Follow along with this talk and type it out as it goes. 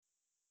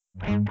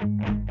Welcome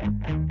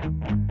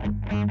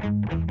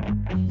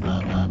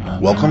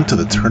to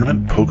the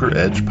Tournament Poker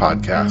Edge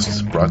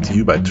podcast, brought to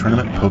you by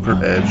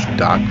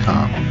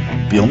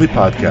TournamentPokerEdge.com, the only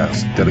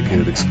podcast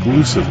dedicated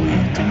exclusively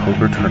to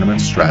poker tournament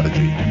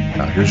strategy.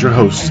 Now here's your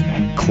host,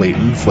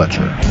 Clayton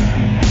Fletcher.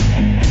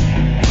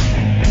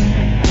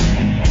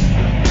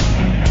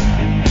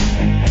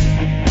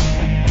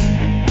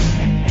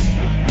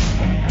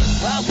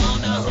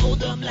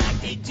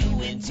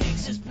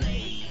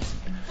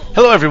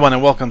 Hello everyone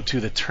and welcome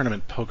to the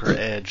Tournament Poker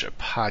Edge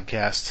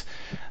podcast.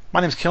 My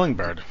name's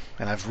Killingbird,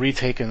 and I've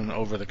retaken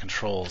over the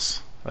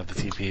controls of the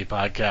TPE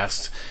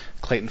podcast.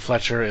 Clayton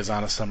Fletcher is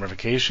on a summer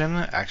vacation.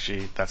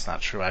 Actually, that's not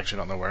true. I actually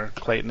don't know where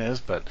Clayton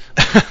is, but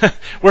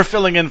we're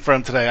filling in for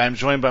him today. I'm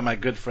joined by my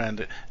good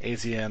friend,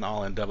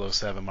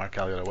 aznAllin007, Mark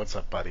Alioto. What's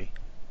up, buddy?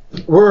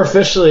 We're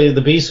officially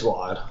the B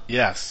Squad.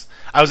 Yes.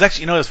 I was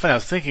actually, it was funny. I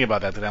was thinking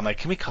about that today. I'm like,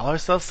 can we call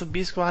ourselves the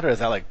B Squad, or is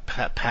that like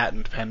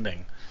patent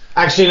pending?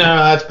 Actually, no,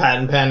 that's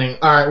patent pending.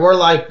 All right, we're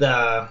like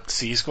the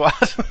C Squad.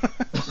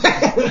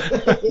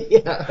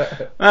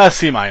 Yeah.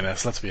 C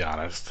minus. Let's be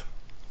honest.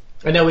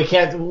 I know we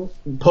can't.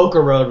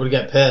 Poker Road would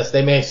get pissed.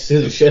 They may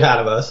sue the shit out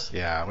of us.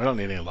 Yeah, we don't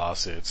need any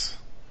lawsuits.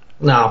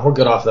 No, we're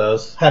good off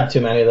those. Have too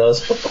many of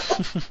those.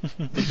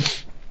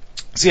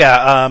 So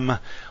yeah,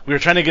 we were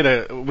trying to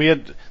get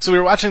we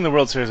were watching the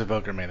World Series of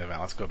Poker main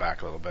event. Let's go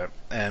back a little bit,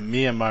 and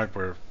me and Mark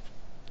were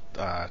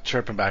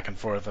chirping back and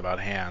forth about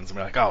hands, and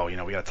we're like, we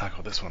got to talk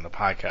about this one on the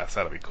podcast.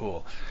 That'll be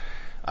cool.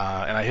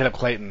 And I hit up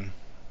Clayton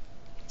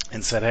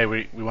and said, hey,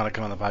 we want to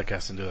come on the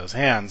podcast and do those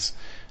hands.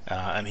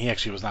 And he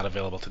actually was not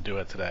available to do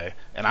it today.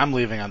 And I'm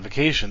leaving on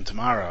vacation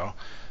tomorrow.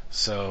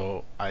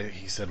 So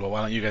he said, well,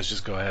 why don't you guys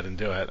just go ahead and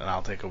do it, and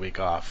I'll take a week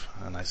off.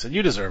 And I said,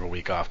 you deserve a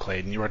week off,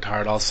 Clayton. You worked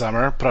hard all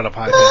summer, put out a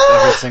podcast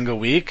every single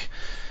week.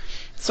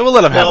 So we'll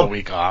let him have a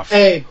week off.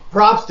 Hey,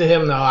 props to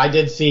him, though. I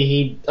did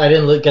see I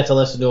didn't get to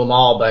listen to them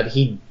all, but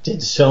he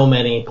did so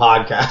many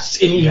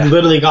podcasts. And he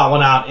literally got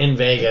one out in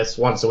Vegas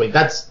once a week.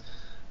 I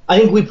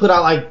think we put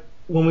out,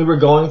 when we were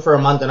going for a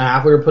month and a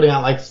half, we were putting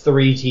out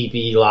 3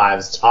 TPE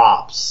lives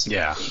tops.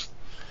 Yeah.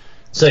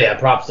 So yeah,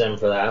 props to him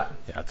for that.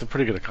 Yeah, it's a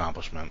pretty good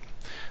accomplishment.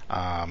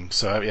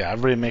 So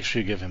everybody make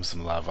sure you give him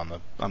some love on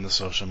the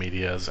social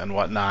medias and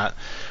whatnot.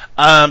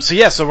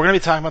 So we're gonna be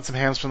talking about some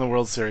hands from the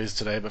World Series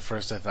today, but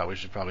first I thought we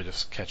should probably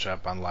just catch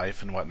up on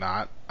life and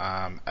whatnot.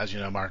 As you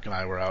know, Mark and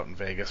I were out in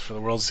Vegas for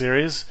the World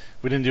Series.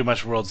 We didn't do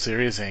much World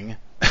Seriesing,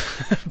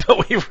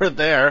 but we were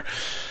there.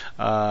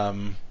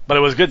 But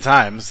it was good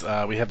times.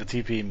 We had the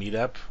TPE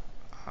meetup,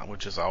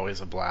 which is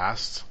always a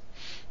blast,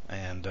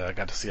 and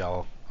got to see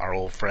all our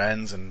old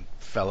friends and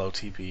fellow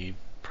TPE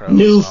pros.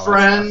 New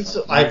friends,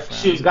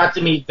 she got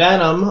to meet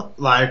Venom,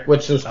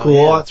 which was cool.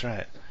 Yeah, that's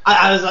right.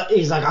 I was like,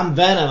 he's like, I'm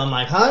Venom. I'm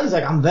like, huh? He's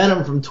like, I'm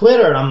Venom from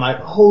Twitter, and I'm like,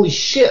 holy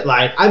shit!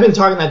 I've been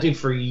talking to that dude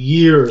for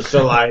years,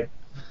 so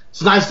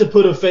it's nice to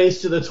put a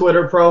face to the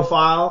Twitter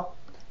profile.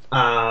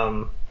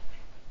 I'm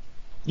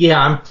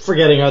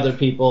forgetting other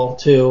people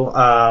too.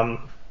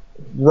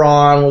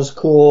 Ron was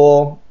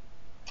cool.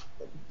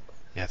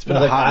 Yeah, it's been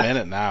a hot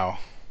minute now.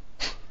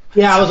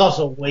 Yeah, I was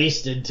also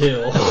wasted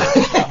too.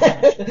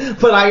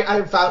 But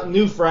I found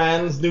new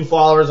friends, new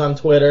followers on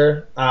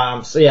Twitter.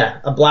 A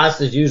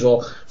blast as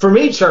usual. For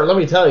me, Chert, let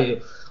me tell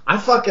you, I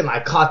fucking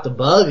caught the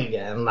bug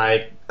again.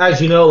 As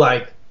you know,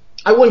 I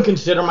wouldn't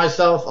consider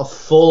myself a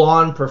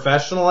full-on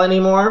professional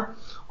anymore.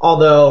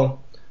 Although,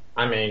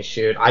 I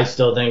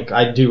still think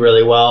I'd do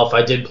really well if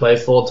I did play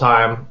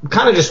full-time. I'm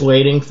kind of just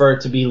waiting for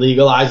it to be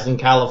legalized in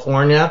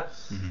California.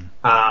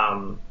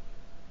 Mm-hmm.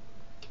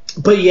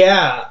 But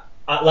yeah,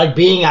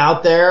 being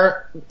out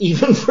there,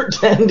 even for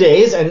 10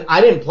 days, and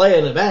I didn't play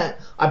an event.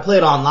 I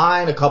played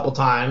online a couple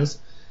times.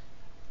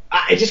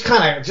 I just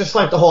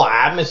the whole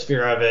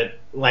atmosphere of it,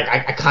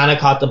 I kind of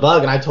caught the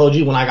bug. And I told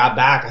you when I got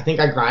back, I think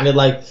I grinded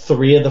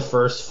 3 of the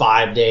first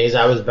 5 days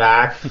I was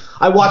back.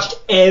 I watched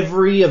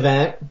every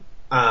event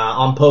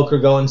on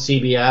PokerGo and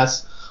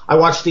CBS. I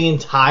watched the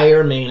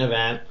entire main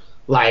event,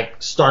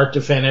 start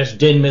to finish,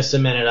 didn't miss a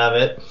minute of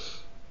it.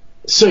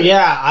 So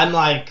yeah, I'm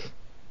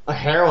a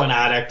heroin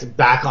addict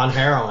back on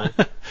heroin.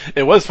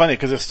 It was funny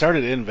because it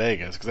started in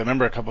Vegas, because I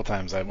remember a couple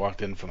times I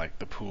walked in from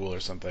the pool or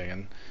something,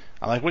 and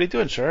I'm like, what are you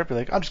doing, Sharp? You're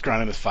like, I'm just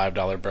grinding this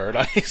 $5 bird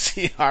on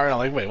ACR. And I'm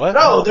like, wait, what?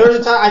 No, there was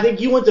a time, I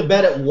think you went to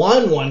bed at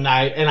 1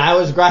 night, and I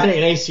was grinding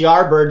an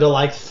ACR bird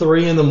till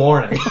 3 in the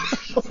morning.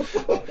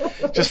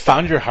 Just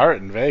found your heart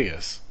in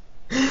Vegas.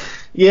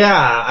 Yeah,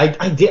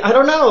 I did. I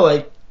don't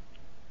know,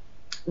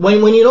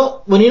 when you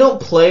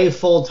don't play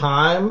full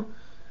time,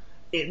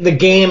 the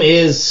game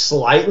is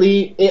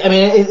slightly.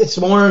 It's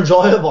more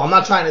enjoyable. I'm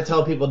not trying to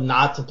tell people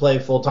not to play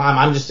full time.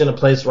 I'm just in a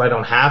place where I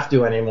don't have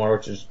to anymore,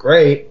 which is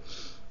great.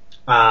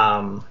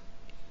 But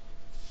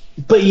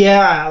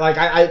yeah,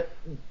 I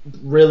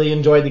really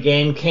enjoyed the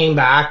game. Came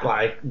back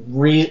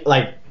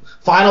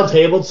final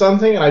tabled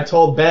something, and I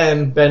told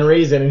Ben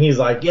Reason, and he's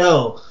like,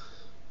 "Yo,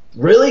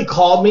 really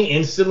called me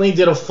instantly,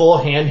 did a full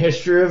hand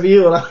history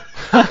review."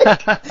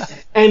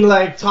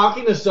 And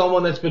talking to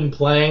someone that's been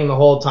playing the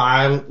whole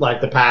time,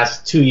 the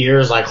past 2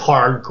 years,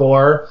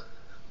 hardcore,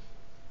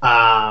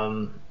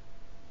 Yeah,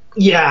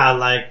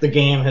 like the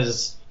game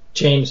has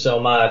changed so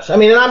much. I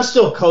mean, and I'm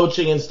still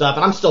coaching and stuff,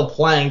 and I'm still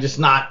playing, just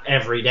not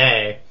every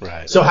day.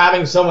 Right. So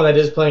having someone that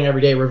is playing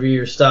every day review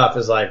your stuff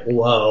is like,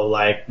 whoa,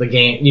 like the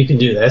game, you can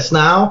do this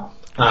now.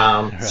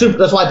 Right. Super.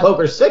 That's why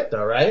poker's sick,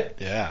 though, right?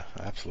 Yeah,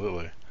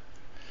 absolutely.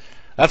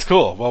 That's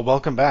cool. Well,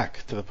 welcome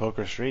back to the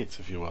poker streets,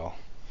 if you will.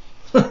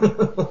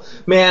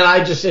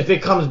 Man, if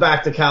it comes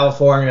back to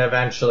California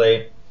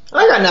eventually,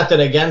 I got nothing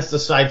against the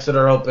sites that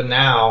are open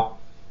now.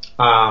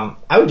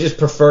 I would just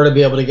prefer to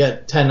be able to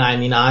get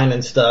 1099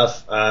 and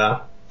stuff,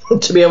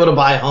 to be able to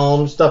buy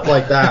homes, stuff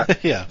like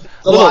that. Yeah,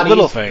 It's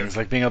little things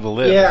like being able to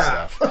live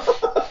and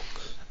stuff.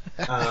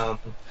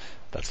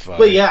 That's fun.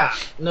 But yeah,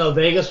 no,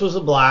 Vegas was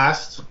a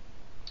blast.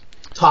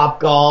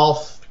 Top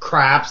golf,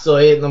 craps till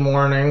 8 in the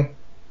morning.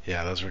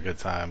 Yeah, those were good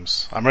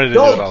times. I'm ready to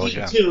do it all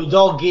again. Too.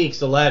 Dull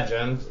Geek's a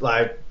legend.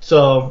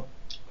 So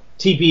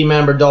TP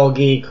member Dull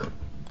Geek.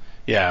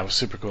 Yeah, it was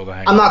super cool to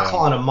hang out. I'm not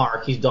calling him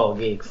Mark. He's Dull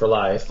Geek for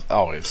life.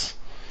 Always.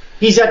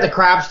 He's at the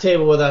craps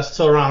table with us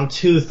till around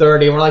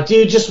 2:30, and we're like,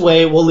 dude, just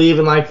wait. We'll leave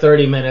in like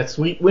 30 minutes.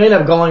 We end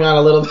up going on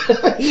a little bit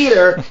of a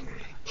heater,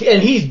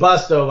 and he's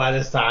busto by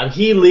this time.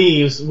 He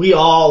leaves. We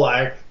all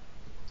like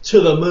to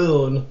the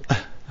moon.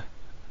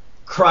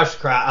 Crush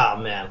crap. Oh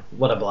man,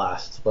 what a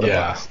blast! What a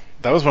blast!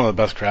 That was one of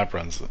the best craps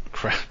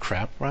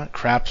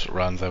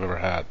runs I've ever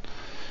had.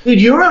 Dude,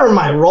 you remember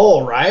my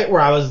roll, right?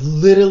 Where I was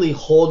literally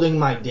holding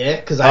my dick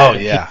because I had to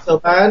pee so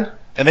bad.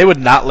 And they would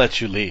not let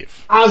you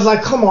leave. I was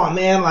like, come on,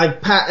 man. Like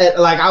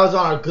I was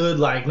on a good,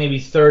 like, maybe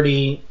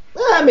 20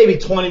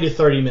 to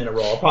 30 minute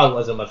roll. It probably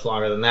wasn't much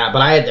longer than that.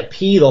 But I had to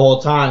pee the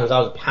whole time because I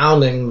was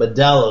pounding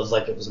Modelo's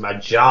like it was my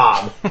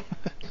job.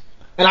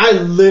 And I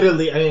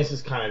literally, I mean, this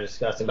is kind of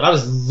disgusting, but I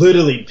was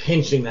literally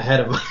pinching the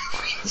head of my...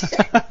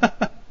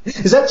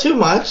 Is that too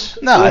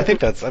much? No, I think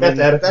that's... I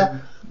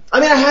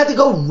mean, I had to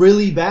go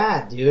really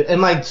bad, dude.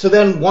 And, like, so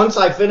then once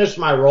I finished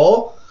my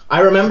roll, I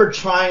remember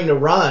trying to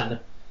run.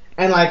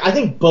 And, like, I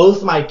think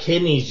both my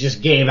kidneys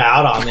just gave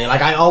out on me.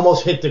 Like, I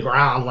almost hit the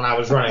ground when I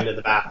was running to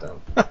the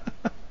bathroom.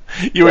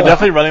 You were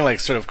definitely running, like,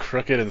 sort of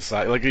crooked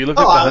inside. Like, you looked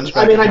like the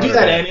hunchback. I mean, I do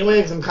that anyway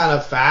because I'm kind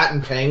of fat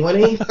and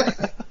penguin-y.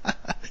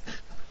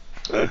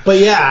 But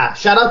yeah,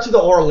 shout out to the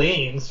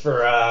Orleans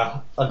for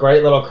a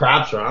great little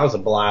craps run. That was a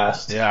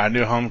blast. Yeah, our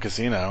new home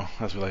casino,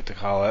 as we like to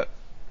call it.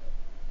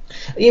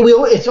 Yeah,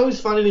 it's always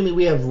funny to me.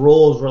 We have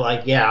rules. We're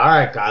like, yeah, all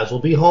right, guys,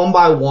 we'll be home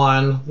by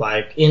 1,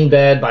 like in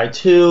bed by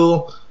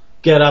 2,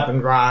 get up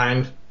and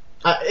grind.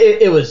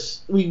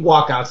 We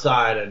walk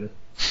outside and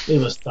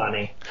it was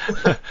sunny.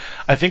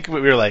 I think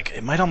we were like,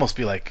 it might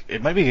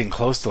be getting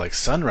close to like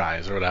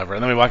sunrise or whatever,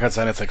 and then we walk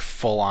outside and it's like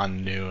full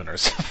on noon or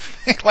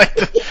something. Like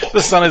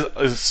the sun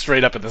is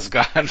straight up in the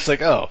sky. I'm just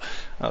like, oh,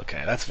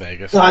 okay, that's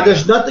Vegas.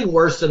 There's nothing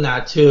worse than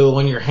that too,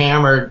 when you're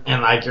hammered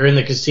and like you're in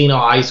the casino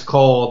ice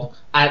cold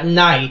at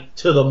night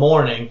to the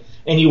morning,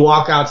 and you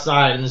walk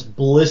outside and this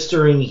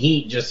blistering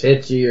heat just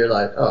hits you. You're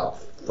like, oh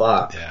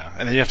fuck. Yeah,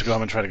 and then you have to go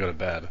home and try to go to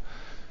bed.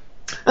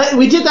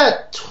 We did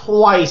that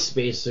twice,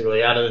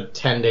 basically, out of the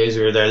 10 days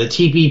we were there. The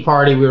TP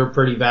party, we were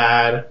pretty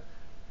bad.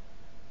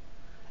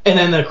 And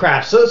then the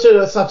crash. So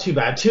that's not too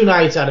bad. 2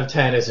 nights out of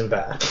 10 isn't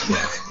bad.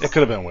 Yeah, it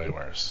could have been way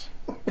worse.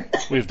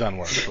 We've done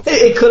worse before.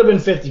 It could have been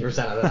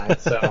 50% of the night,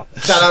 so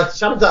shout out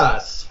to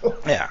us.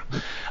 Yeah.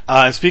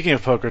 And speaking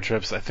of poker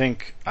trips, I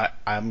think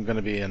I'm going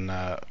to be in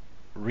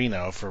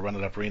Reno for Run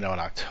It Up Reno in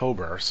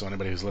October, so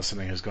anybody who's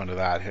listening who's going to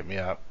that, hit me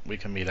up. We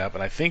can meet up.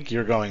 And I think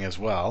you're going as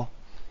well.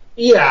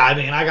 Yeah, I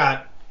mean,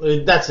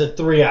 that's a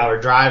 3-hour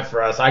drive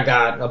for us. I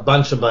got a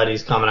bunch of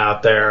buddies coming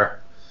out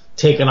there,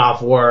 taking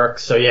off work.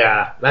 So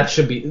yeah, that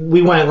should be.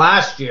 We went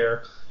last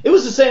year. It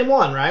was the same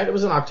one, right? It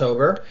was in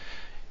October.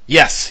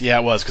 Yes, yeah,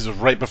 it was because it was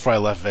right before I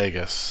left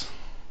Vegas.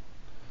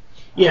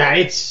 Yeah,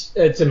 it's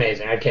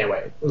amazing. I can't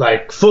wait.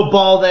 Like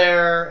football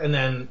there, and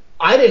then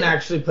I didn't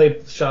actually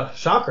play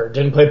shocker.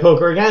 Didn't play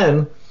poker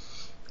again.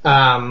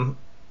 But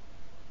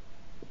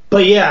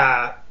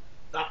yeah.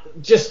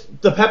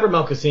 Just the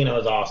Peppermill Casino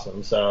is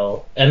awesome.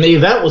 So, and the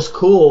event was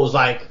cool. It was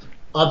like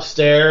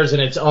upstairs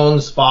in its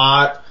own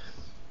spot.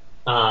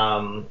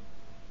 A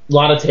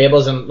lot of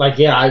tables and like,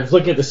 yeah, I was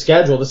looking at the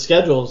schedule. The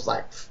schedule is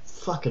like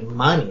fucking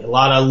money. A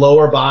lot of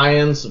lower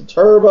buy-ins, some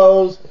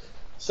turbos,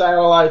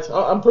 satellites.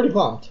 I'm pretty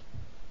pumped.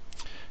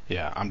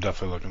 Yeah, I'm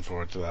definitely looking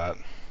forward to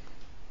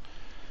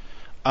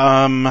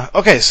that.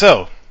 Okay,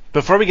 so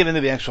before we get into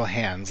the actual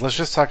hands, let's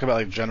just talk about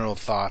like general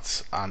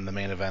thoughts on the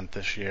main event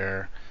this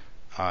year.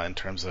 In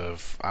terms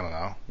of, I don't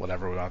know,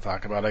 whatever we want to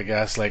talk about, I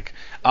guess. Like,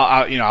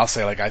 I'll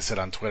say, like I said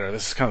on Twitter,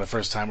 this is kind of the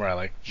first time where I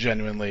like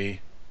genuinely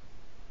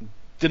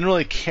didn't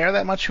really care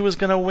that much who was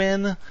gonna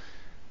win,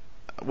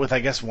 with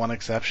I guess one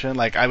exception.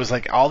 Like, I was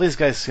like, all these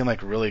guys seem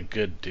like really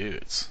good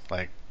dudes.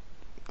 Like,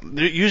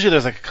 usually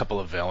there's like a couple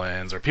of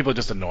villains, or people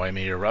just annoy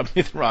me or rub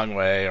me the wrong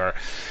way, or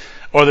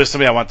there's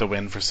somebody I want to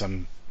win for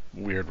some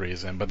weird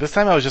reason. But this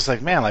time I was just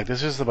like, man, like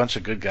this is just a bunch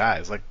of good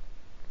guys. Like,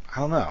 I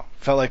don't know.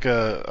 Felt like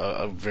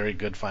a very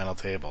good final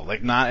table.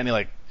 Like not any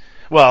like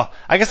Well,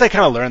 I guess I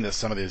kind of learned this.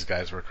 Some of these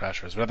guys were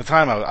crushers, but at the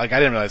time, I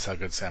didn't realize how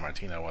good San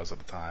Martino was at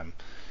the time.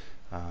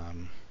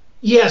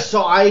 Yeah,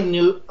 so I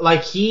knew,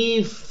 like,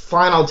 he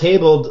final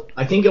tabled,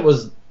 I think it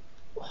was,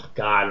 oh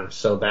God, it was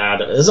so bad.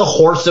 It was a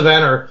horse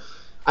event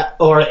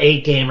or an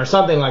 8 game or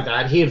something like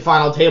that. He had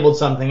final tabled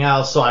something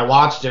else, so I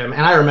watched him,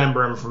 and I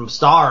remember him from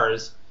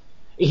Stars.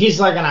 He's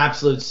like an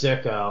absolute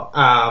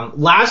sicko.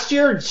 Last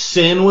year,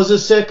 Sin was a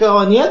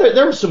sicko, and yeah,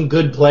 there were some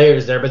good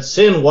players there, but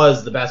Sin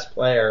was the best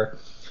player.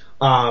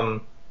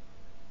 Rum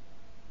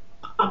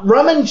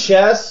and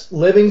Chess,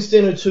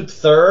 Livingston, who took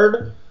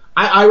third,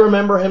 I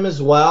remember him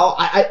as well.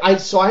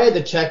 So I had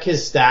to check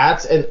his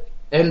stats,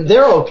 and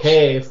they're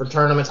okay for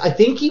tournaments. I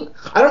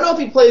don't know if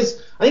he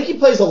plays. I think he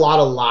plays a lot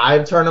of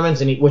live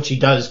tournaments, which he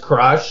does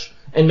crush,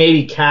 and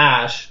maybe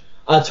cash.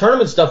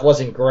 Tournament stuff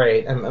wasn't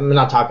great. I'm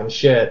not talking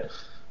shit.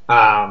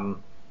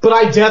 But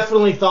I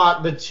definitely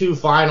thought the 2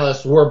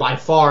 finalists were by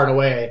far and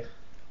away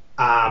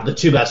the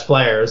 2 best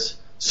players.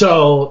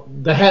 So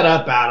the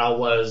head-up battle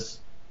was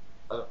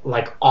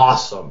like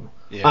awesome.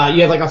 Yeah.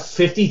 You had like a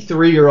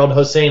 53-year-old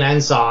Hossein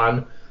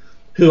Ensan,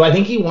 who I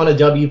think he won a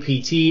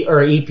WPT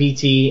or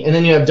EPT, and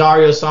then you have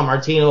Dario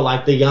Sammartino,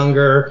 like the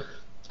younger.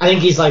 I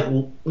think he's like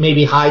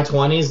maybe high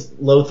 20s,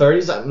 low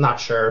 30s. I'm not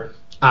sure,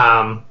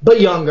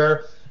 but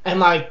younger, and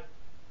like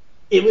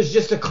it was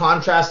just a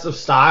contrast of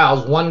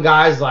styles. One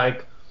guy's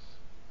like,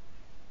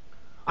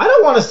 I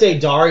don't want to say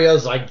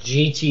Dario's like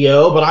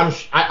GTO, but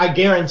I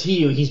guarantee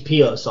you he's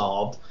PO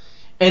solved.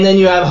 And then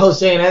you have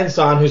Hossein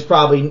Ensan, who's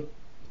probably, I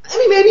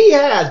mean, maybe he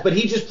has, but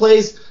he just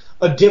plays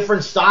a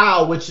different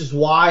style, which is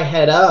why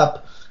head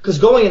up. Because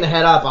going into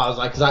head up, I was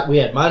like, we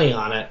had money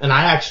on it, and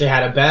I actually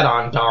had a bet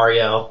on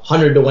Dario,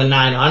 100 to win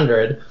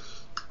 900.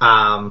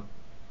 I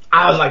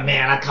was like,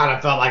 man, I kind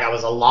of felt like I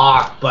was a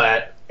lock,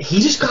 but he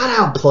just got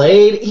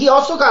outplayed. He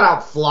also got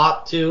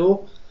outflopped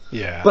too.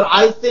 Yeah. But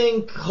I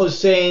think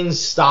Hossein's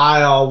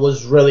style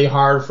was really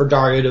hard for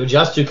Dario to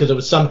adjust to because it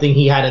was something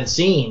he hadn't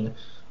seen.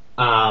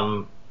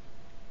 It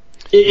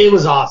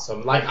was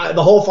awesome. Like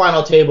the whole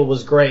final table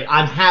was great.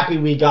 I'm happy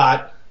we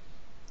struck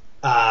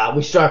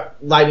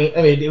lightning.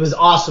 I mean, it was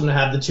awesome to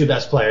have the 2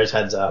 best players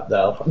heads up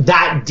though.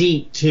 That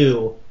deep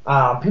too.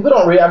 People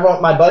don't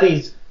everyone, my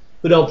buddies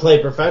who don't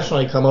play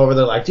professionally come over.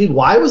 They're like, dude,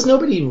 why was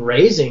nobody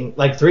raising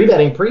like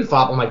 3-betting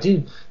pre-flop? I'm like,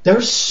 dude,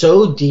 they're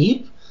so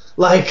deep.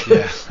 Like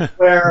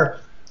where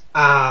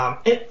I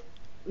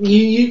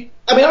mean,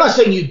 I'm not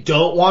saying you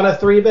don't want a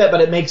 3-bet, but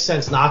it makes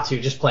sense not to.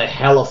 Just play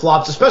hella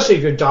flops, especially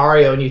if you're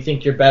Dario and you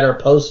think you're better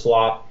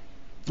post-flop,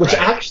 which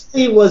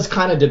actually was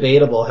kind of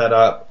debatable head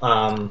up.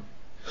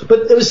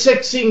 But it was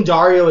sick seeing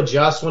Dario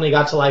adjust when he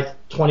got to like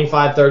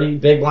 25, 30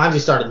 big blinds.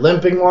 He started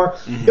limping more.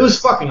 Mm-hmm. It was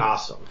fucking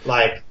awesome.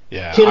 Like,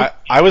 yeah,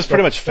 I was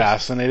pretty much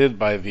fascinated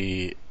by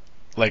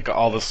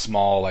all the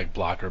small like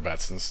blocker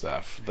bets and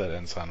stuff that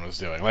Ensan was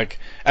doing. Like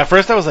at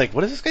first I was like,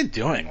 what is this guy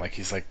doing? Like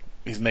he's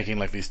making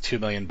like these 2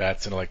 million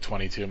bets into like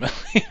 22 million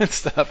and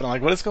stuff, and I'm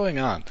like, what is going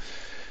on?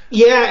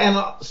 Yeah,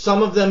 and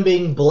some of them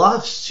being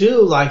bluffs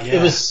too. Like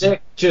it was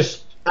sick.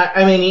 Just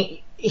I mean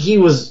he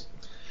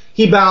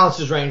balanced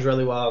his range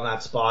really well in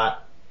that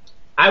spot.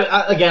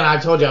 I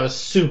told you I was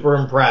super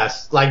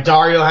impressed. Like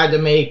Dario had to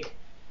make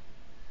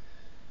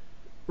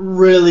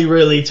really,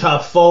 really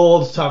tough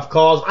folds, tough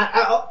calls.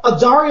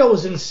 Dario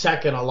was in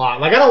second a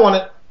lot. Like I don't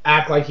want to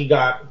act like he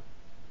got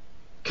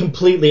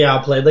completely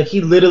outplayed. Like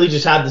he literally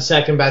just had the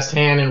second best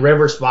hand in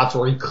river spots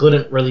where he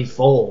couldn't really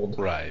fold.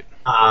 Right.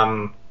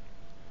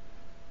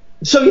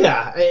 So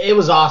yeah, it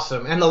was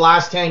awesome. And the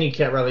last hand you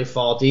can't really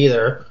fault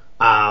either.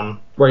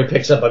 Where he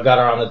picks up a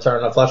gutter on the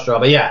turn of flush draw.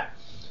 But yeah,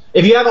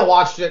 if you haven't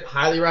watched it,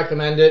 highly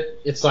recommend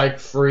it. It's like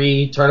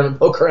free Tournament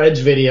Poker Edge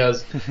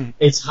videos.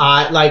 It's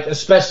hot, like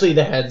especially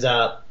the heads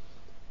up.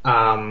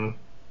 I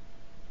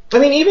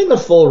mean, even the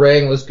full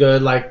ring was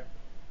good. Like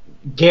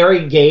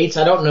Gary Gates,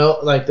 I don't know,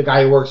 like the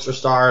guy who works for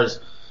Stars,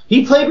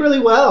 he played really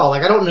well.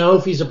 Like I don't know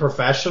if he's a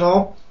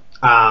professional.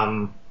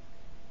 Kevin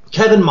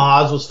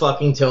Moz was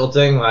fucking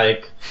tilting.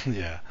 Like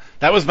yeah.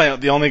 That was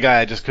the only guy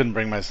I just couldn't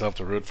bring myself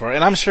to root for,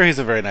 and I'm sure he's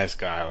a very nice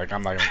guy. Like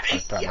I'm not gonna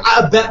talk that much.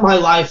 I bet my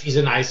life he's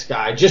a nice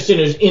guy. Just in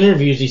his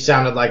interviews, he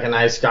sounded like a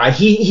nice guy.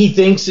 He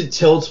thinks it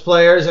tilts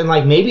players, and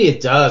like maybe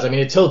it does. I mean,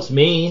 it tilts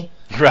me.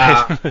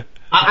 Right.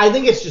 I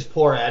think it's just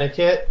poor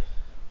etiquette.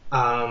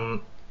 Yeah.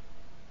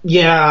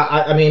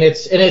 I mean,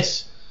 it's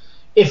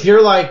if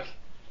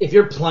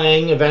you're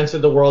playing events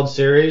of the World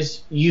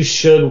Series, you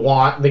should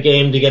want the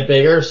game to get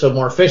bigger so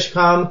more fish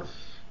come.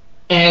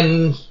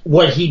 And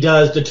what he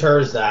does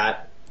deters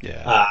that.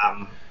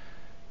 Yeah.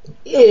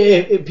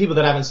 If people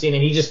that haven't seen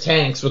it, he just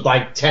tanks with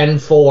like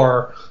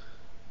 10-4.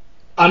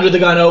 Under the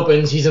gun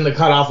opens, he's in the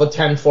cutoff with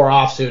 10-4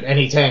 offsuit, and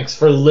he tanks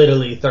for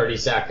literally 30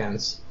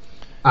 seconds.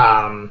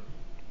 And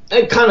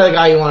kind of the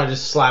guy you want to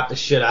just slap the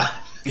shit out.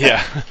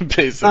 Yeah,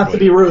 basically. Not to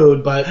be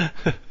rude, but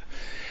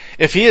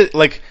if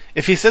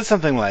he said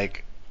something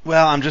like,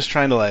 "Well, I'm just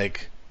trying to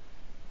like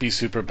be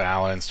super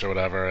balanced or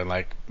whatever and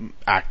like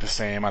act the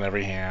same on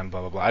every hand,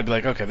 blah blah blah. I'd be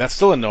like, okay, that's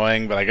still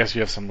annoying, but I guess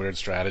you have some weird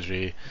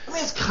strategy. I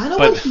mean, it's kind of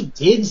what he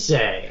did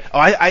say. Oh,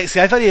 I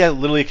see. I thought he had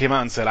literally came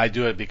out and said, "I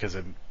do it because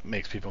it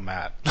makes people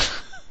mad."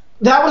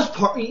 That was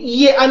part.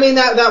 Yeah, I mean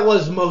that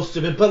was most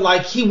of it, but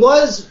like he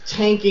was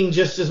tanking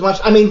just as much.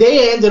 I mean,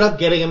 they ended up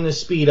getting him to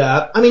speed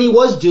up. I mean, he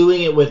was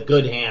doing it with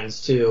good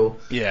hands too.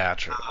 Yeah,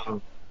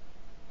 true.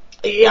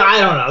 Yeah, I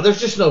don't know. There's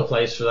just no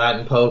place for that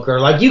in poker.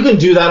 Like you can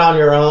do that on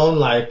your own,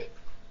 like,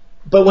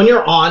 but when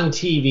you're on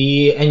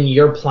TV and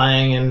you're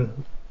playing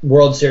in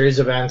World Series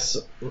events,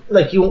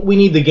 like we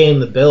need the game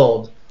to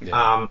build.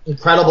 Yeah.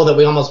 Incredible that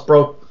we almost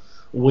broke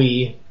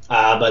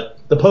but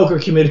the poker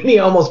community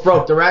almost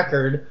broke the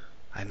record.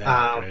 I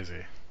know,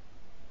 crazy.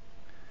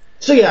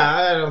 So yeah,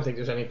 I don't think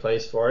there's any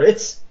place for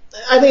it.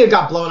 I think it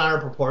got blown out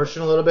of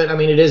proportion a little bit. I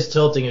mean, it is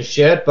tilting as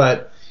shit,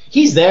 but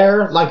he's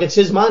there, like it's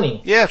his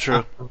money. Yeah,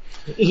 true.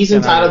 He's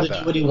entitled to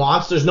do what he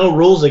wants. There's no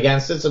rules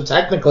against it, so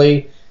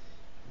technically,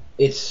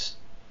 there's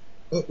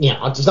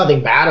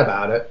nothing bad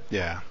about it.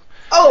 Yeah.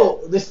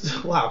 Oh,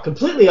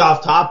 completely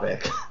off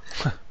topic.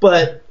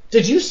 But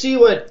did you see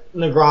what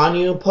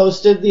Negreanu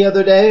posted the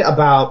other day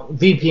about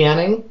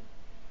VPNing?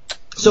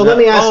 So let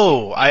me ask.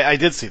 Oh, I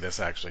did see this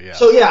actually. Yeah.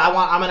 So yeah, I'm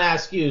going to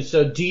ask you.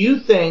 So do you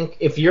think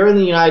if you're in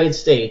the United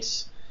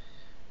States,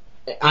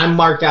 I'm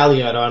Mark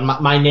Alioto, and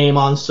my name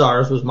on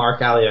Stars was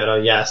Mark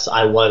Alioto. Yes,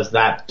 I was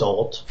that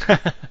dolt.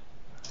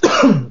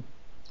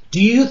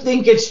 Do you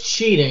think it's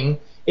cheating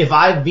if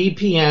I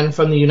VPN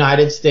from the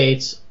United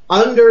States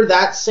under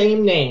that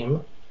same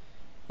name,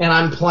 and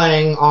I'm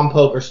playing on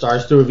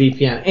PokerStars through a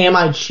VPN? Am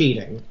I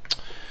cheating?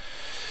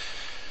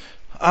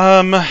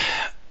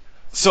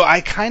 So I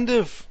kind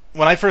of.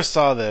 When I first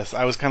saw this,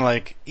 I was kind of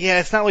like, yeah,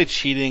 it's not really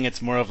cheating.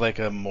 It's more of like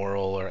a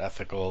moral or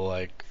ethical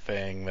like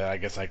thing that I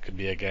guess I could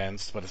be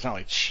against, but it's not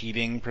like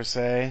cheating per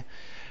se.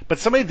 But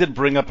somebody did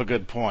bring up a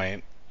good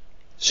point.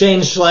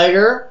 Shane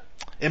Schlager?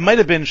 It might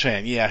have been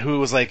Shane, yeah, who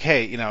was like,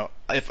 hey,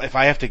 if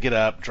I have to get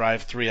up,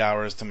 drive 3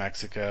 hours to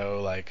Mexico,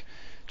 like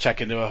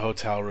check into a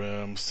hotel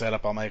room, set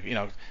up all my,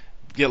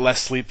 get less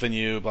sleep than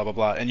you, blah, blah,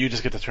 blah, and you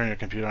just get to turn your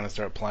computer on and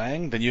start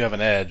playing, then you have an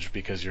edge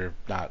because you're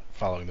not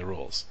following the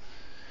rules.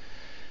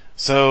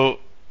 So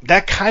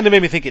that kind of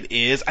made me think it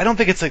is. I don't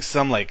think it's like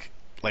some like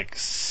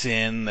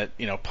sin that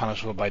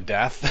punishable by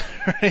death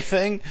or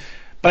anything.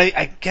 But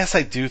I guess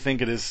I do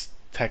think it is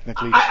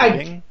technically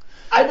cheating.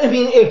 I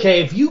mean,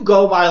 okay, if you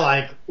go by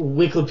like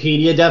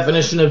Wikipedia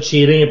definition of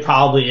cheating, it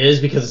probably is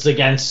because it's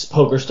against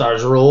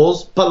PokerStars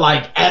rules. But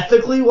like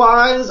ethically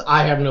wise,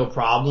 I have no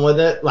problem with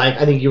it. Like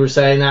I think you were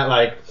saying that.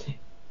 Like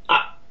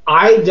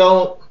I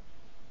don't.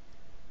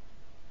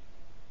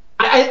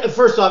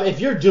 First off, if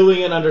you're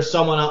doing it under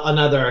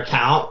another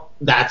account,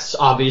 that's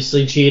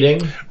obviously cheating.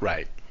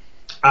 Right.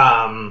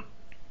 I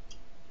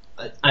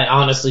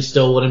honestly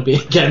still wouldn't be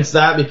against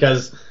that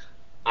because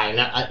I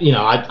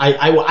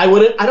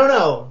wouldn't. I don't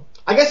know.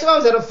 I guess if I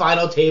was at a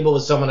final table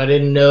with someone I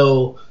didn't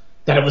know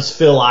that it was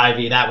Phil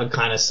Ivey, that would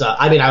kind of suck.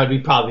 I mean, I would be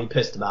probably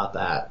pissed about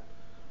that.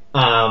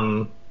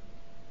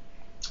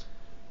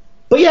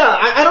 But yeah,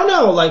 I don't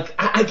know. Like,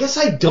 I guess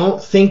I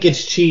don't think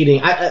it's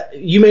cheating. I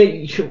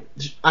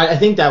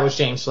think that was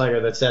Shane Schlager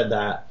that said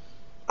that.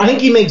 I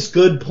think he makes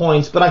good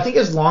points, but I think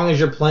as long as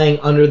you're playing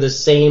under the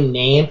same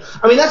name,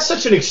 I mean that's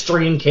such an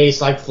extreme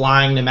case, like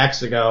flying to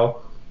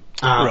Mexico.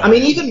 Right. I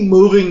mean, even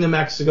moving to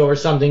Mexico or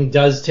something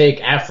does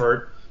take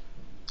effort.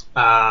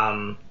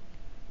 And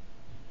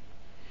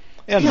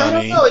money. I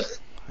don't know.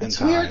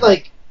 It's weird.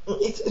 Like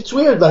it's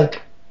weird.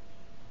 Like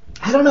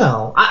I don't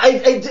know.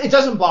 It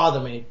doesn't bother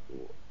me.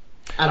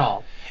 At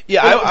all.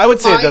 Yeah, I would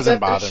say it doesn't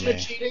bother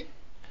me.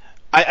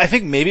 I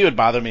think maybe it would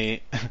bother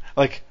me.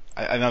 Like,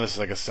 I know this is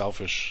like a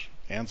selfish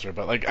answer,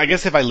 but like, I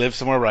guess if I lived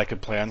somewhere where I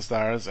could play on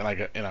Stars and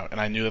and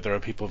I knew that there were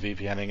people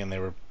VPNing and they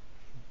were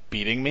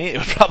beating me, it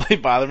would probably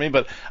bother me.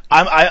 But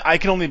I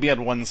can only be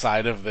on one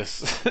side of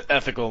this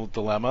ethical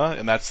dilemma,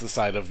 and that's the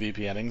side of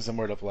VPNing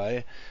somewhere to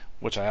play,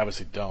 which I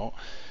obviously don't.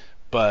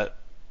 But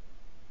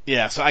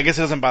yeah, so I guess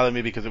it doesn't bother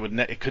me because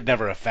it could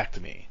never affect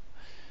me,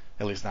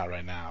 at least not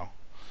right now.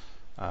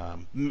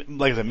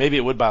 Like I said, maybe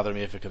it would bother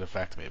me if it could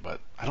affect me, but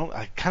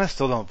I kind of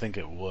still don't think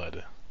it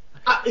would.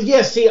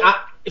 Yeah, see,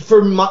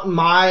 for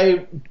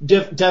my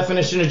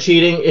definition of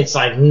cheating, it's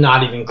like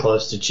not even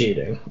close to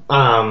cheating.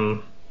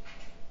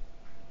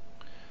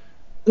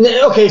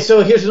 Okay,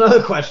 so here's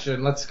another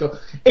question. Let's go.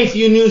 If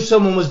you knew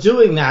someone was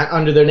doing that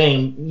under their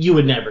name, you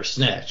would never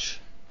snitch.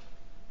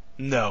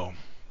 No.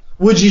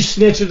 Would you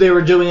snitch if they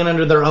were doing it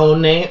under their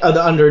own name,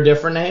 under a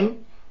different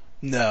name?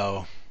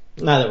 No.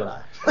 Neither would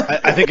I.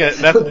 I think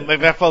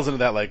that falls into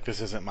that, like,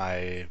 this isn't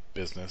my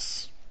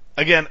business.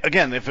 Again,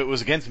 if it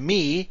was against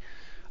me,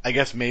 I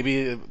guess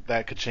maybe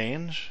that could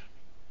change.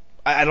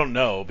 I don't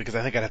know, because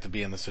I think I'd have to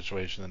be in the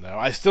situation to know.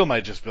 I still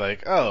might just be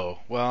like, oh,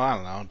 well, I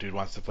don't know, dude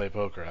wants to play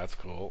poker, that's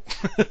cool.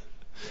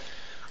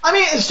 I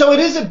mean, so it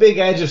is a big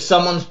edge if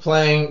someone's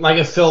playing, like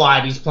if Phil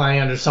Ivey's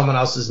playing under someone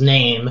else's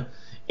name.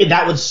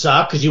 that would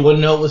suck because you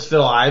wouldn't know it was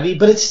Phil Ivey,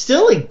 but it's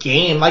still a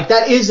game. Like,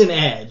 that is an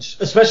edge,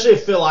 especially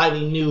if Phil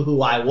Ivey knew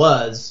who I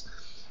was.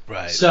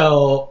 Right.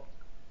 So,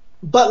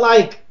 but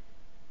like,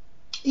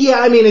 yeah,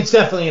 I mean, it's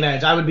definitely an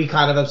edge. I would be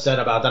kind of upset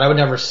about that. I would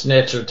never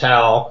snitch or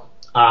tell.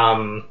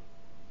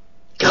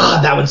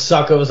 God, that would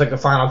suck. It was like the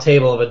final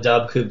table of a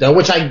dub coop, though,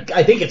 which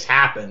I think it's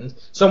happened.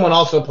 Someone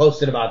also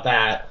posted about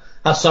that,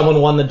 how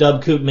someone won the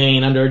dub coop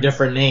main under a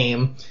different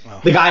name.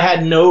 Wow. The guy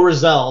had no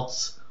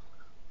results,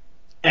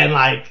 and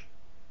like,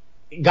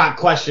 got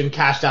questioned,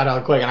 cashed out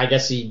hella quick, and I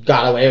guess he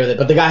got away with it.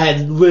 But the guy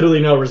had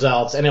literally no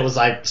results, and it was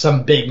like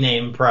some big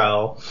name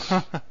pro.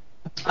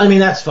 I mean,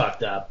 that's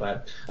fucked up.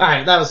 But all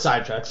right, that was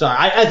sidetracked. Sorry,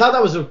 I thought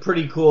that was a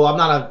pretty cool. I'm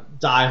not a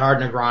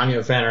diehard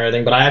Negreanu fan or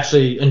anything, but I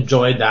actually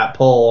enjoyed that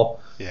poll.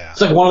 Yeah,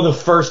 it's like one of the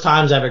first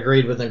times I've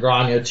agreed with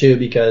Negreanu too,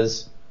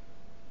 because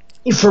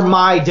for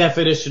my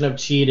definition of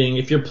cheating,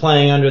 if you're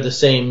playing under the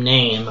same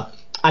name,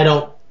 I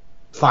don't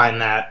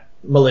find that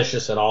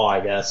malicious at all, I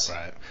guess.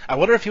 Right. I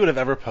wonder if he would have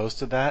ever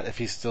posted that if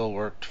he still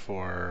worked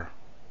for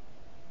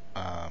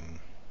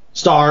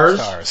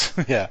Stars.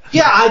 Yeah.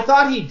 Yeah, I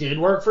thought he did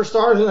work for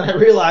Stars, and then I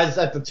realized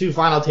at the 2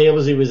 final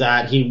tables he was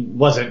at, he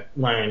wasn't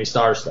wearing any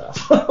Star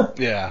stuff.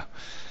 Yeah.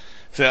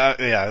 So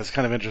yeah, it's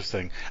kind of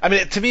interesting. I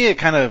mean, to me,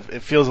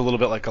 it feels a little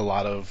bit like a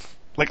lot of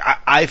like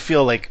I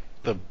feel like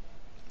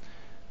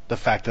the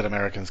fact that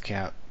Americans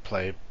can't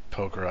play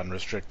poker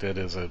unrestricted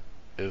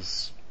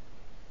is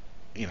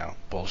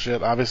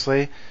bullshit,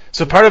 obviously.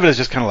 So part of it is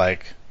just kind of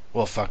like,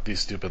 well, fuck these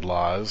stupid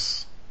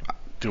laws.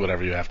 Do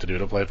whatever you have to do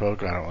to play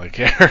poker. I don't really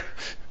care.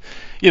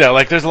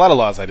 Like there's a lot of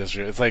laws I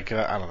disagree. It's like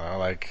I don't know,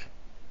 like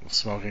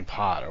smoking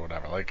pot or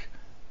whatever. Like,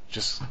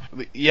 just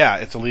yeah,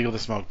 it's illegal to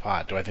smoke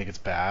pot. Do I think it's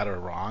bad or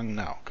wrong?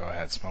 No. Go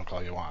ahead, smoke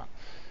all you want.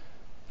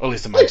 Or at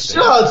least in my state.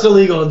 No, it's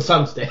illegal in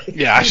some states.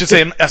 Yeah, I should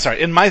say.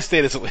 In my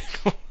state, it's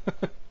illegal.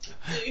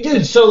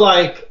 Dude, so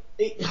like,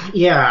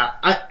 yeah,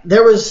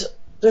 there's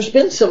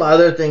been some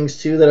other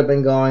things too that have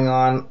been going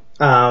on.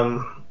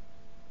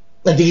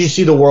 Like, did you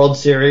see the World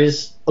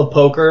Series of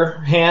Poker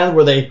hand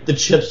where the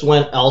chips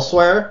went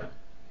elsewhere?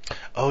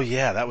 Oh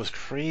yeah, that was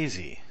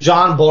crazy.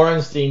 John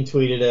Borenstein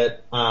tweeted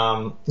it.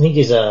 I think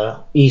he's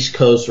a East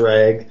Coast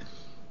reg.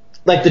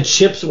 Like, the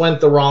chips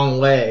went the wrong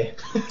way.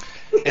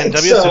 And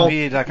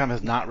WSOP.com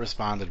has not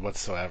responded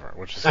whatsoever,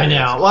 which is crazy. I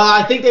know. Well,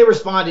 I think they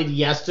responded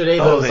yesterday,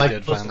 but it was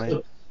did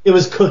finally. It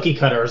was cookie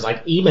cutter. It was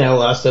like,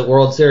 email us at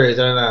World Series.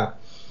 I don't know.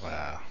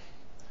 Wow.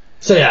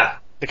 So yeah.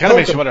 It kind of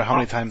makes you wonder how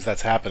many times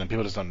that's happened and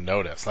people just don't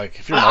notice. Like,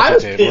 if you're I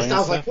was multitabling pissed. I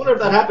was like, wonder if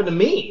that happened to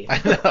me.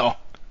 I know.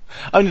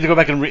 I need to go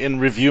back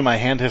and review my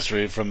hand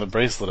history from the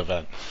bracelet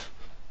event.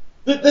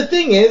 The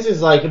thing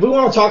is like, if we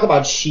want to talk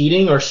about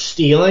cheating or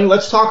stealing,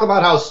 let's talk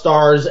about how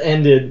Stars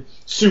ended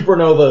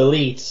Supernova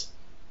Elites.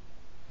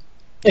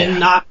 And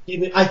not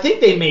even, I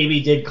think they maybe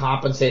did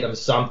compensate them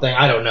something.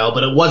 I don't know,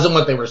 but it wasn't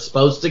what they were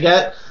supposed to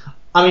get.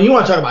 I mean, you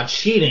want to talk about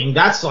cheating?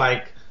 That's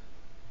like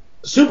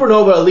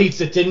Supernova Elites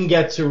that didn't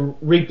get to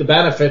reap the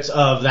benefits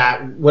of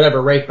that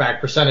whatever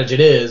rakeback percentage it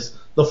is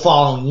the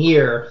following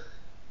year.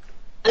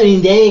 I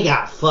mean, they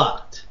got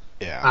fucked.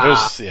 Yeah,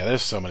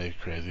 there's so many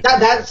crazy.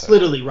 That's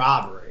literally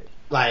robbery.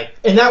 Like,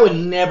 and that would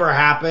never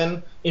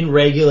happen in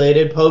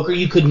regulated poker.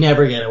 You could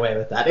never get away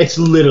with that. It's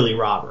literally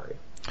robbery.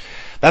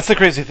 That's the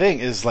crazy thing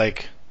is,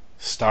 like,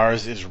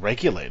 Stars is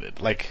regulated.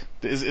 Like,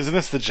 isn't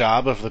this the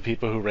job of the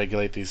people who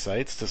regulate these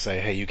sites to say,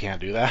 hey, you can't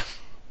do that?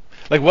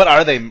 Like, what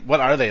are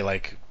they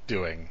like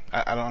doing?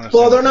 I don't understand.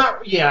 Well, they're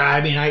not. Yeah,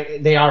 I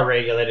mean, they are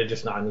regulated,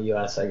 just not in the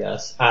U.S. I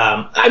guess.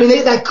 I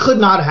mean, that could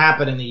not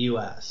happen in the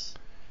U.S.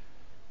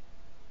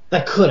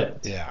 That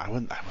couldn't. Yeah,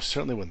 I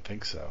certainly wouldn't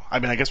think so. I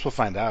mean, I guess we'll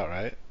find out,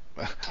 right?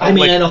 I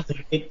mean, I don't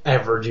think they'd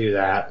ever do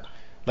that.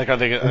 Like, are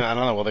they? I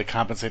don't know. Will they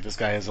compensate this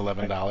guy his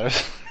 $11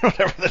 or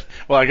whatever?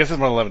 Well, I guess it's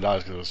more than $11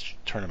 because it was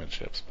tournament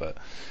chips, but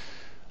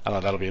I don't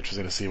know. That'll be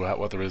interesting to see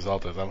what the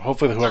result is.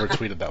 Hopefully, whoever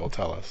tweeted that will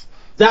tell us.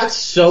 That's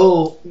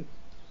so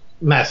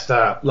messed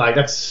up. Like,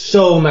 that's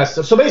so messed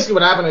up. So basically,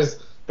 what happened is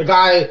the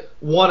guy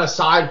won a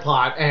side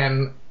pot,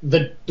 and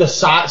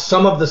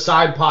some of the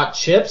side pot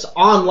chips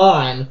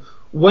online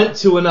went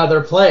to another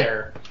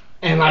player,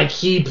 and like,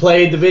 he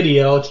played the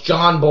video. It's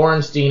John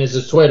Borenstein is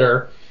his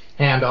Twitter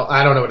handle.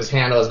 I don't know what his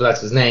handle is, but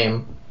that's his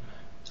name.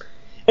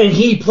 And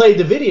he played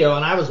the video,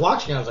 and I was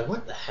watching, and I was like,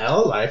 what the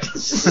hell? Like,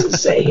 this is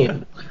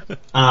insane.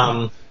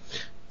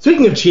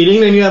 Speaking of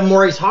cheating, then you have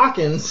Maurice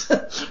Hawkins.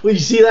 Did you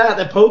see that?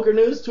 The Poker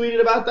News tweeted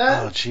about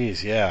that? Oh,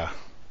 jeez, yeah.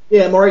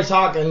 Yeah, Maurice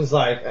Hawkins,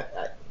 like,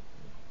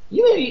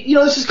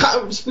 this is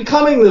it's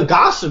becoming the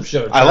gossip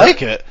show. I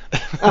like it.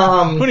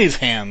 Who needs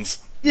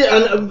hands?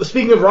 Yeah, and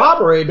speaking of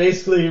robbery,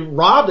 basically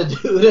robbed a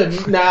dude,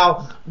 and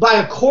now, by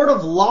a court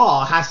of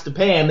law, has to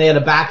pay him. They had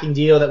a backing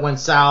deal that went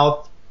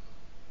south.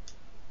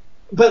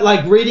 But,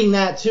 like, reading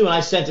that, too, and I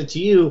sent it to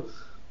you,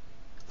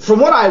 from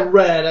what I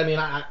read, I mean,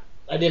 I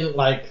didn't,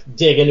 like,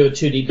 dig into it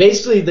too deep.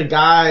 Basically, the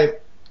guy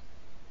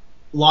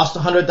lost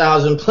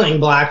 $100,000 playing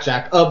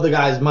blackjack of the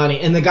guy's money,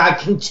 and the guy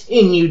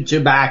continued to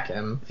back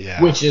him,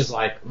 which is,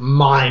 like,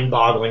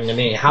 mind-boggling to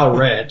me. How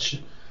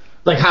rich.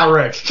 Like, how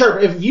rich?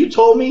 Chirp, if you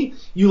told me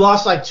you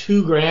lost like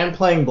 $2,000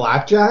 playing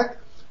blackjack,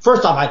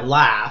 first off, I'd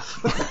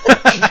laugh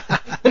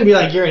and be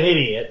like, you're an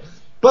idiot.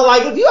 But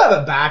like, if you have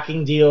a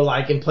backing deal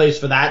like in place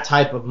for that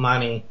type of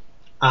money,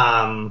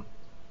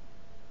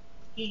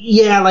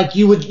 yeah, like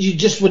you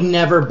just would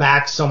never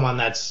back someone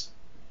that's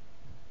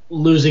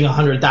losing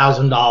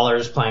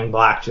 $100,000 playing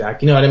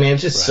blackjack. You know what I mean?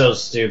 It's just so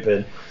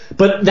stupid.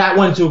 But that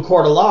went to a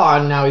court of law,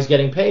 and now he's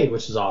getting paid,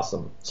 which is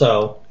awesome.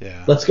 So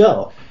let's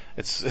go.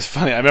 It's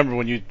funny. I remember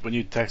when you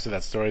texted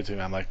that story to me.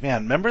 I'm like,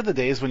 man, remember the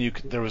days when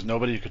there was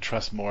nobody you could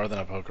trust more than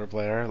a poker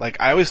player? Like,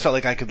 I always felt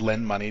like I could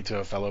lend money to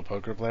a fellow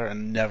poker player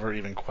and never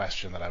even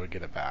question that I would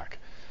get it back.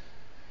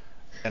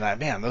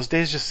 And those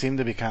days just seem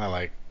to be kind of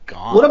like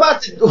gone. What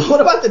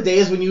about the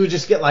days when you would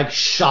just get like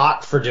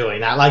shot for doing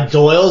that? Like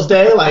Doyle's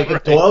day, like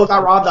if Doyle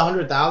got robbed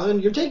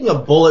 100,000, you're taking a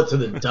bullet to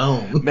the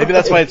dome. Maybe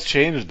that's why it's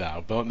changed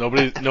now. But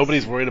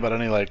nobody's worried about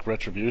any like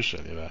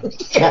retribution, you know.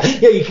 Yeah,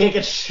 you can't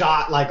get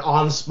shot like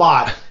on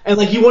spot, and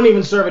like you wouldn't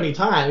even serve any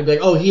time. You'd be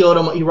like, oh, he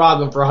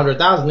robbed him for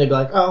 100,000. They'd be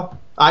like, oh,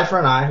 eye for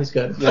an eye, he's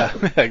good. Yeah,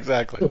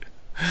 exactly.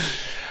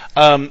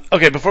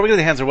 Okay, before we get to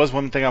the hands, there was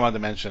one thing I wanted to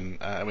mention,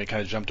 and we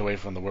kind of jumped away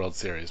from the World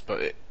Series,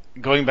 but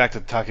going back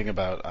to talking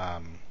about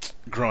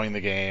growing the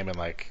game and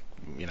like,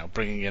 you know,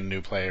 bringing in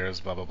new players,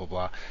 blah blah blah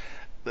blah.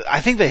 I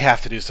think they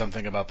have to do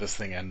something about this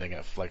thing ending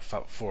at like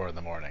 4 in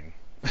the morning.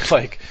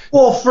 Like,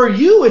 well, for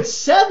you it's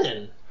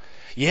 7.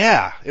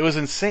 Yeah, it was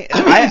insane.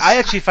 I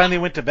actually finally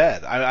went to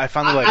bed. I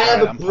finally like. I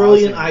have a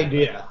brilliant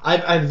idea.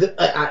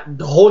 I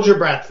hold your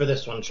breath for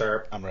this one,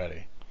 Chirp. I'm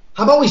ready.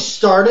 How about we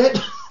start it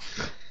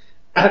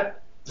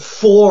at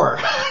 4,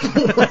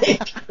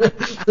 like,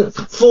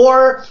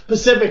 4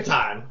 Pacific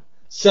time.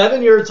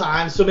 7 your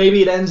time, so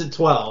maybe it ends at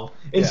 12.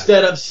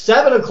 Instead of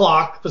 7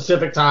 o'clock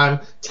Pacific time,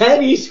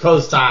 10 East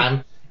Coast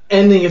time,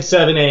 ending at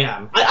 7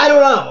 a.m. I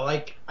don't know.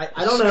 Like,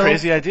 I don't know.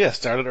 Crazy idea.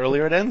 Started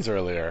earlier, it ends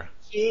earlier.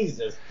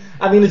 Jesus.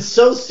 I mean, it's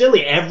so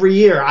silly. Every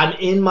year, I'm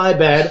in my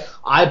bed,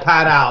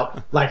 iPad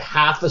out, like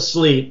half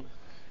asleep,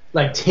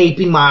 like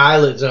taping my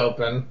eyelids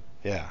open.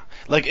 Yeah.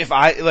 Like if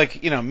I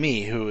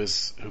me who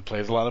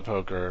plays a lot of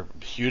poker,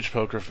 huge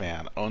poker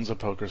fan, owns a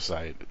poker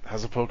site,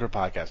 has a poker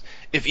podcast.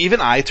 If even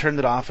I turned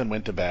it off and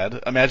went to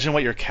bed, imagine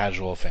what your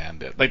casual fan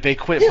did. Like they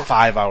quit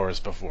 5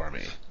 hours before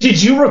me.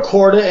 Did you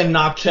record it and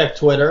not check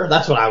Twitter?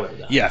 That's what I would have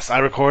done. Yes, I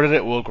recorded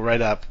it, woke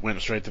right up, went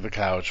straight to the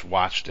couch,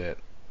 watched it,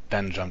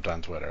 then jumped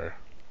on Twitter.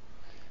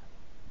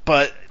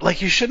 But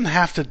like you shouldn't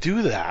have to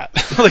do that.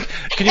 Like,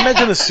 can you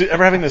imagine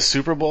ever having the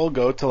Super Bowl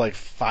go to like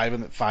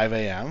 5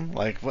 a.m.?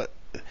 Like what?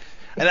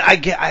 And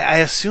I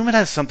assume it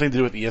has something to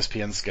do with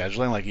ESPN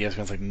scheduling. Like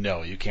ESPN's like,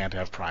 no, you can't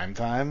have prime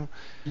time.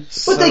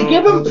 But they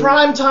give them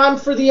prime time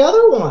for the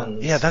other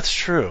ones. Yeah, that's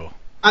true.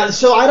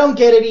 So I don't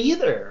get it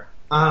either.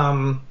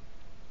 There's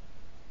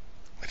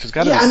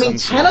got to be some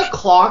 10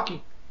 o'clock.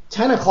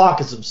 10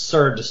 o'clock is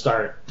absurd to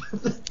start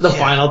the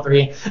final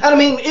 3. And I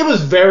mean, it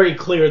was very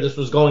clear this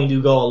was going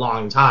to go a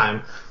long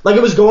time. Like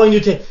it was going to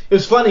take. It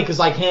was funny because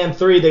like hand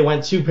 3, they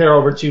went 2 pair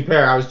over 2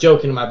 pair. I was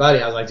joking to my buddy.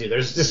 I was like, dude,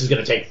 this is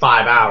going to take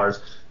 5 hours.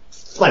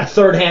 Like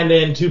third hand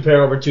in, 2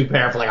 pair over 2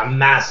 pair for like a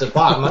massive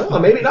pot. I'm like, oh,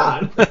 maybe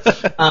not.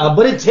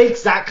 But it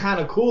takes that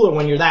kind of cooler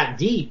when you're that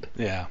deep.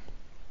 Yeah.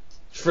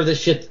 For this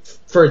shit,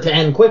 for it to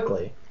end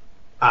quickly.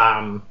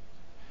 I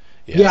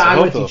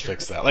hope they'll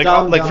fix that.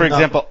 Like, for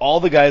example, all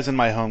the guys in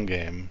my home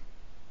game,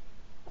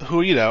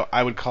 who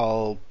I would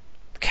call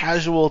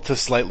casual to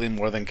slightly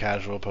more than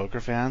casual poker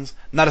fans,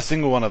 not a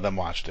single one of them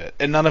watched it,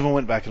 and none of them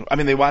went back and. I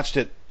mean, they watched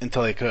it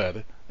until they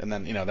could, and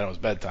then then it was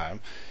bedtime.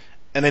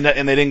 And they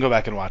didn't go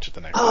back and watch it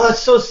the next day. Oh,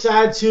 it's so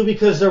sad, too,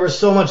 because there was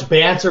so much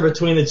banter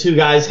between the 2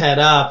 guys head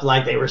up.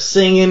 Like, they were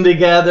singing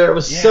together. It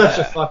was such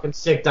a fucking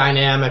sick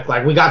dynamic.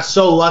 Like, we got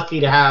so lucky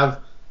to have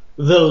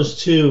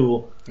those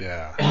 2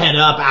 head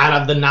up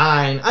out of the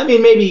 9. I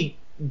mean, maybe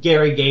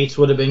Gary Gates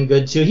would have been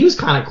good, too. He was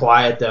kind of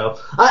quiet, though.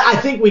 I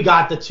think we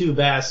got the 2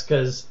 best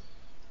because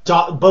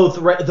both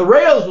the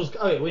rails was...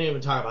 Okay, we didn't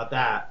even talk about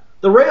that.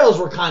 The rails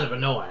were kind of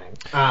annoying.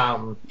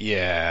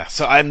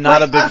 So I'm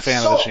not a big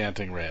fan of the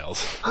chanting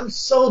rails. I'm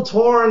so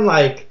torn.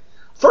 Like,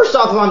 first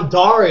off, if I'm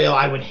Dario,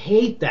 I would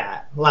hate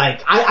that.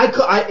 Like,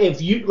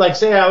 if you like,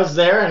 say I was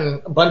there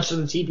and a bunch of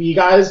the TPE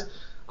guys,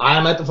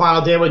 I'm at the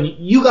final table, and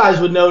you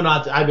guys would know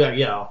not to. I'd be like,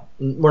 yo,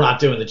 we're not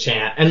doing the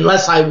chant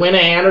unless I win a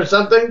hand or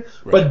something. Right.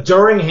 But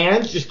during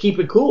hands, just keep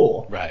it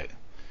cool. Right.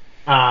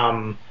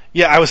 I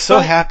was so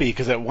happy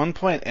because at one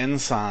point,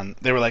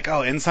 they were like,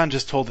 oh, Ensign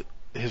just told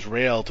his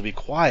rail to be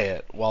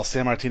quiet while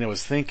San Martino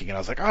was thinking, and I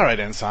was like, all right,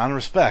 Ensign,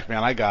 respect,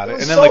 man, I got it.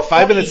 And then like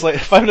 5 minutes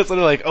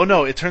later, like, oh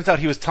no, it turns out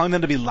he was telling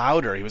them to be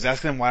louder. He was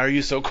asking them, why are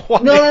you so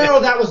quiet? No,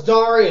 that was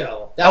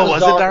Dario.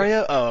 Was it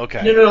Dario? Oh,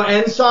 okay. No,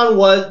 Ensign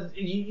was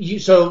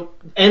so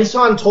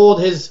Ensign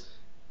told his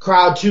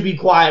crowd to be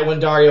quiet when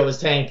Dario was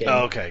tanking.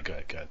 Oh, okay,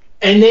 good.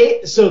 And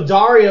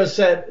Dario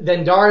said,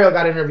 then Dario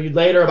got interviewed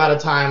later about a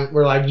time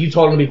where like you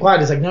told him to be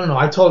quiet. He's like, no,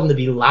 I told him to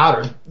be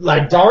louder.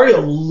 Like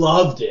Dario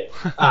loved it.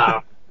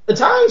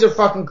 Italians are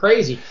fucking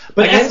crazy.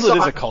 But I guess it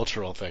is a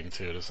cultural thing,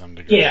 too, to some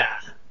degree. Yeah.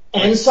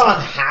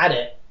 Ensign had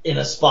it. in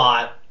a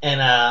spot,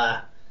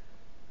 and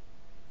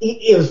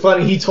it was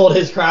funny. He told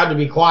his crowd to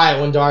be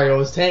quiet when Dario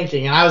was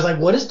tanking, and I was like,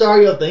 "What is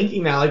Dario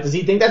thinking now? Like, does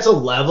he think that's a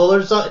level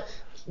or something?"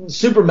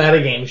 Super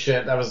metagame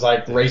shit that was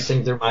like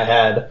racing through my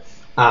head.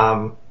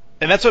 And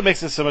that's what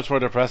makes it so much more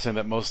depressing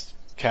that most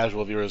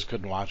casual viewers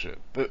couldn't watch it.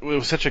 It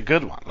was such a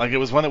good one. Like, it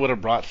was one that would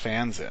have brought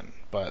fans in,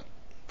 but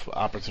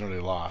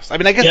opportunity lost. I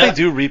mean, I guess they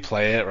do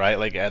replay it, right?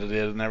 Like,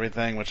 edited and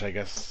everything, which I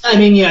guess... I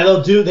mean, yeah,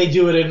 they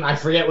do it in, I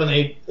forget when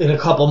in a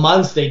couple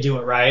months they do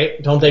it,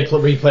 right? Don't they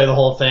replay the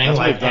whole thing? That's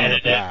like, what we've done in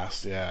the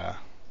past, yeah.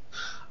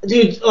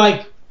 Dude,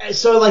 like,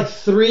 so like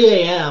 3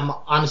 a.m.,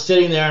 I'm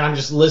sitting there and I'm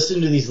just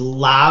listening to these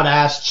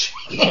loud-ass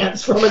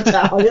chants from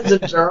Italians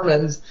and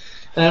Germans,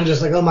 and I'm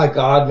just like, oh my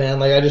god, man,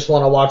 like, I just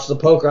want to watch the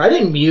poker. I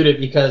didn't mute it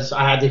because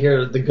I had to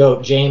hear the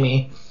GOAT,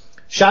 Jamie.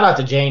 Shout out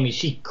to Jamie.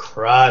 She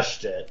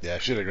crushed it. Yeah,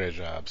 she did a great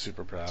job.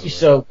 Super proud of her. She's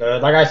so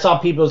good. Like, I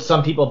saw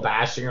some people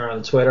bashing her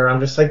on Twitter. I'm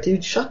just like,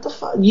 dude, shut the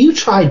fuck. You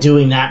try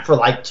doing that for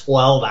like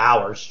 12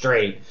 hours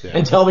straight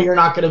and tell me you're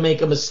not going to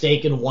make a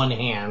mistake in one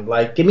hand.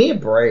 Like, give me a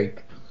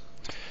break.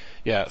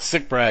 Yeah,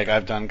 sick brag.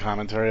 I've done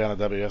commentary on a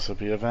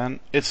WSOP event.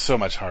 It's so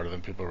much harder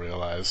than people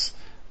realize.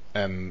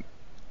 And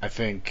I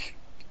think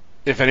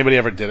if anybody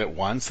ever did it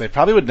once, they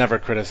probably would never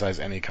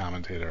criticize any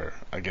commentator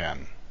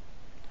again.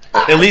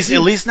 At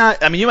least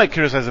not. I mean, you might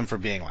criticize them for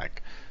being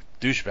like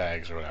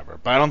douchebags or whatever,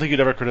 but I don't think you'd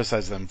ever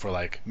criticize them for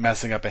like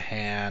messing up a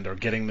hand or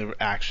getting the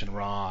action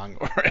wrong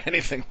or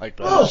anything like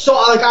that. Oh, so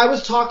like I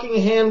was talking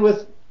a hand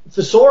with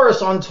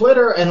Thesaurus on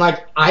Twitter, and like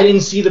I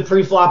didn't see the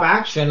pre-flop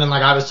action, and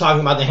like I was talking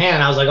about the hand,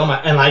 and I was like, oh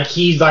my, and like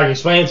he's like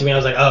explaining to me, I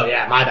was like, oh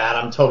yeah, my bad,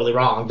 I'm totally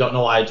wrong, don't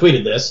know why I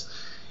tweeted this.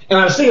 And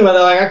I was thinking about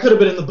it, like I could have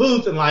been in the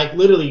booth and like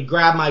literally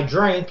grabbed my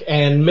drink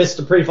and missed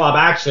the pre-flop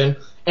action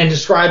and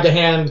described the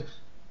hand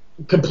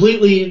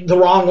completely the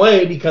wrong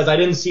way because I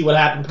didn't see what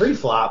happened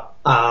pre-flop,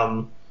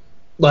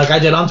 like I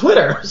did on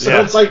Twitter.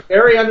 So It's like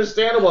very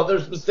understandable if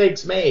there's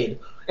mistakes made.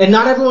 And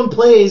not everyone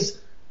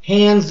plays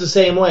hands the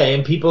same way,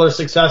 and people are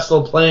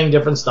successful playing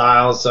different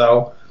styles.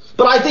 So,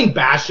 but I think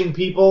bashing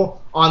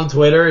people on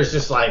Twitter is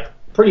just like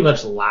pretty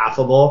much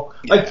laughable.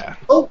 Yeah.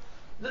 Like,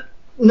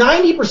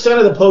 90%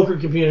 of the poker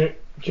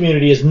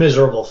community is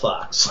miserable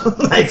fucks.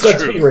 Like,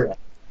 let's be real.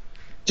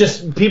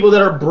 Just people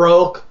that are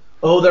broke,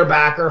 owe their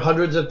backer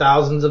hundreds of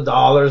thousands of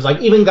dollars. Like,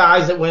 even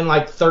guys that win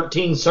like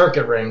 13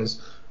 circuit rings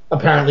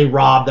apparently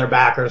rob their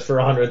backers for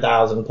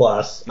 100,000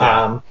 plus.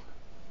 Yeah.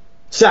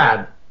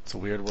 Sad. It's a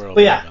weird world.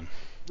 But yeah,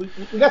 we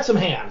got some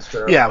hands,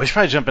 Drew. Yeah, we should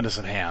probably jump into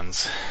some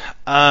hands.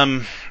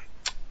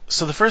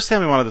 So the first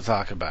hand we wanted to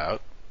talk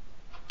about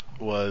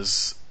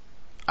was,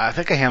 I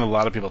think a hand a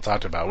lot of people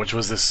talked about, which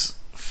was this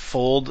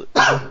fold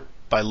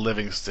by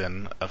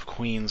Livingston of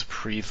Queens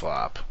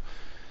pre-flop.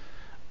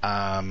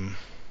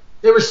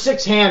 They were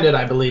six-handed,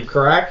 I believe,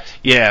 correct?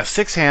 Yeah,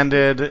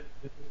 six-handed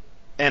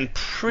and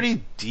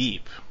pretty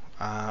deep.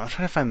 I'm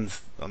trying to find...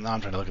 Now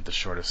I'm trying to look at the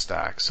shortest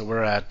stack. So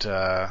we're at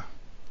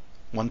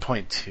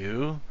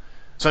 1.2.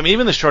 So, I mean,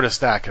 even the shortest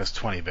stack has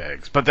 20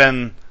 bigs. But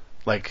then,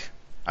 like,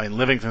 I mean,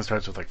 Livingston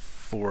starts with, like,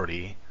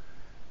 40.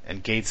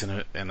 And Gates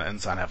and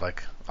Ensign have,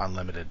 like,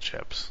 unlimited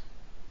chips.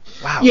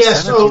 Wow, yeah,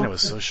 17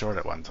 was so short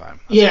at one time.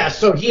 That's crazy.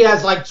 So he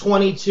has, like,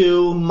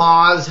 22.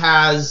 Maz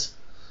has...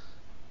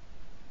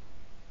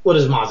 What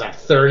is Maz at?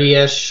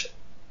 30-ish.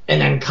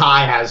 And then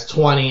Kai has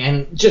 20.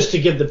 And just to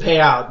give the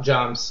payout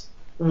jumps,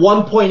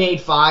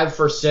 1.85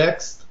 for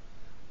sixth,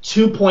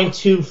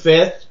 2.2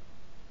 fifth,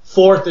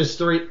 fourth is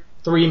 3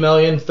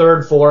 million,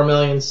 third 4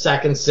 million,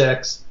 second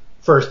 6,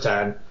 first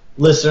 10.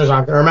 Listeners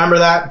aren't going to remember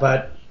that,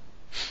 but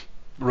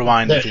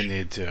rewind if you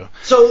need to.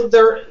 So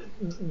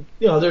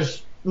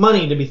there's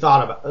money to be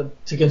thought about,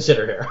 to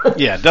consider here.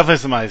 Yeah, definitely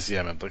some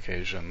ICM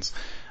implications.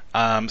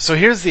 So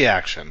here's the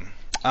action.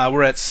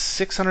 We're at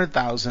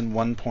 600,000,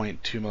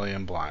 1.2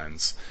 million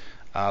blinds.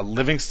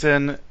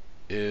 Livingston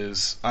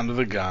is under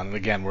the gun, and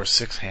again, we're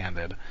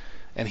six-handed,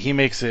 and he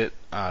makes it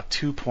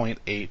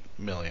 2.8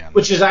 million.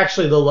 Which is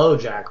actually the low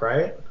jack,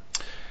 right?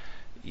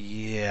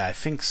 Yeah, I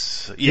think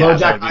so. Yeah, low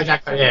jack, high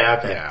jack, yeah,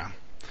 okay. Yeah.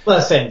 Well,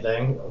 the same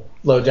thing.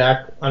 Low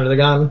jack, under the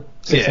gun,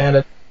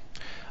 six-handed.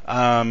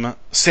 Yeah.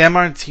 San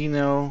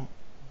Martino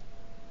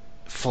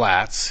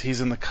flats.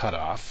 He's in the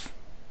cutoff,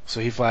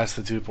 so he flats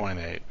the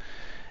 2.8.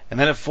 And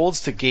then it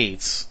folds to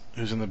Gates,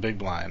 who's in the big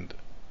blind.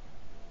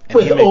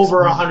 With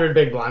over 100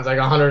 big blinds, like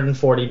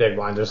 140 big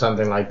blinds or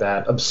something like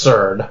that.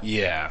 Absurd.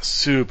 Yeah,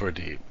 super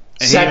deep.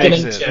 And second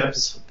in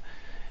chips.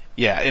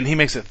 Yeah, and he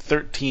makes it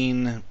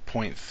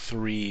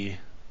 13.3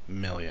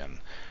 million.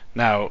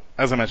 Now,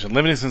 as I mentioned,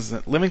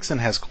 Livingston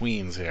has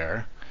queens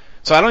here.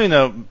 So I don't even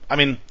know. I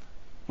mean,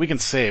 we can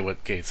say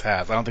what Gates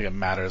has. I don't think it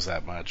matters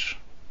that much.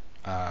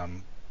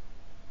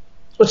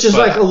 Which is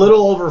like a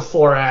little over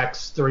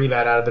 4x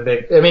 3-bet out of the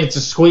big. I mean, it's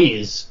a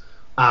squeeze.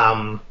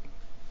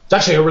 It's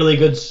actually a really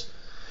good.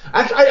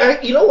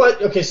 You know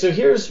what? Okay, so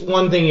here's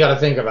one thing you got to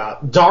think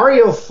about.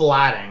 Dario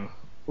flatting,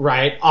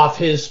 right, off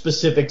his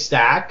specific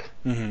stack.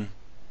 Mm-hmm.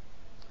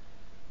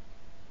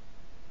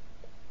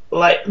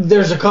 Like,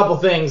 there's a couple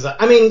things.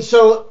 I mean,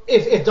 so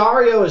if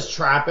Dario is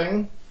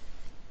trapping,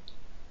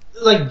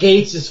 like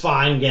Gates is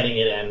fine getting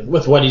it in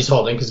with what he's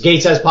holding because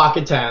Gates has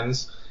pocket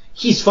tens.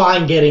 He's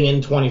fine getting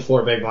in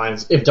 24 big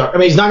blinds. He's not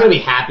going to be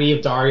happy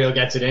if Dario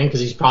gets it in because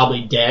he's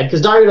probably dead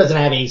because Dario doesn't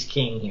have ace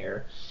king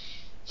here.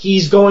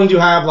 He's going to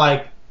have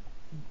like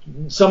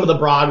some of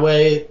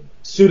the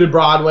suited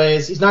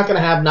Broadways. He's not going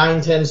to have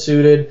 9-10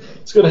 suited.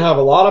 He's going to have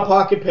a lot of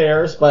pocket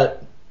pairs,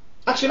 but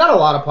actually not a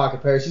lot of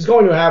pocket pairs. He's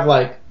going to have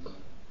like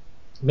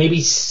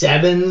maybe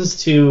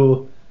sevens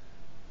to.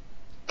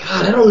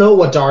 God, I don't know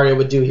what Dario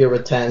would do here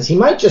with tens. He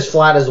might just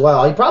flat as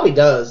well. He probably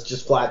does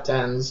just flat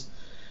tens.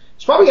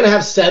 He's probably going to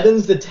have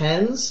sevens to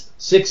tens.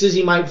 Sixes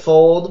he might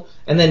fold.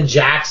 And then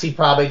jacks he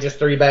probably just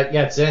 3-bet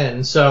gets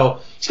in.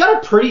 So he's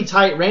got a pretty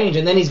tight range.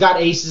 And then he's got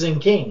aces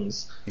and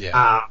kings.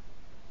 Yeah.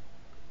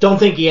 Don't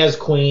think he has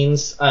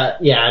queens. I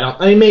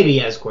mean, maybe he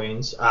has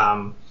queens.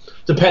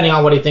 Depending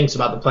on what he thinks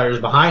about the players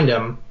behind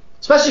him.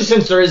 Especially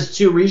since there is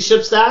 2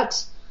 reship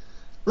stacks.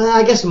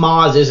 I guess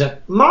Maz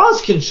isn't.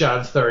 Maz can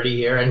shove 30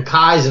 here, and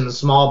Kai's in the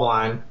small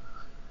blind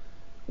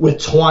with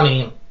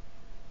 20.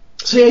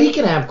 So yeah, he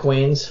can have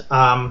queens,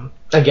 I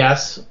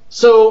guess.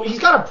 So he's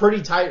got a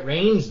pretty tight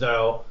range,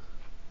 though.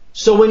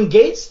 So when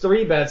Gates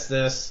 3-bets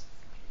this,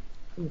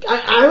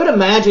 I would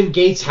imagine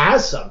Gates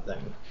has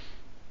something.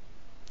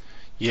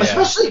 Yeah.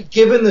 Especially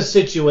given the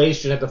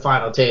situation at the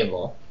final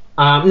table.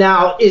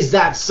 Now, is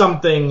that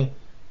something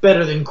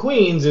better than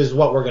queens is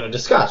what we're going to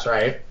discuss,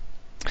 right?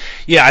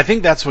 Yeah, I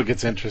think that's what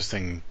gets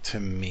interesting to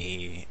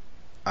me.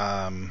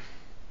 I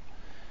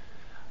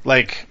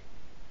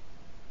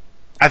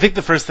think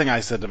the first thing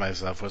I said to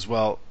myself was,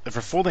 well, if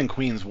we're folding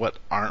queens, what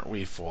aren't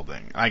we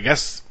folding? I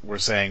guess we're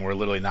saying we're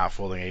literally not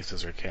folding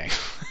aces or king.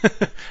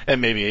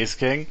 And maybe ace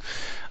king.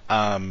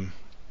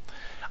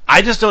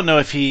 I just don't know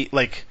if he,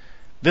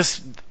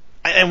 this...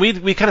 And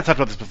we kind of talked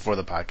about this before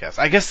the podcast.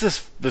 I guess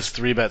this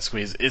 3-bet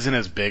squeeze isn't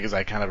as big as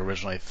I kind of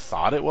originally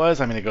thought it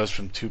was. I mean, it goes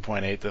from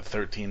 2.8 to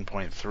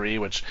 13.3,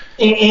 which...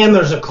 And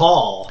there's a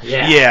call.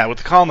 Yeah. Yeah, with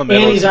the call in the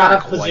middle. And he's out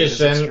of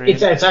position.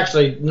 It's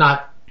actually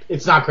not...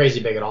 It's not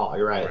crazy big at all.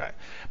 You're right. Right.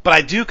 But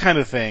I do kind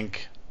of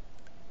think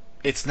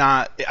it's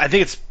not... I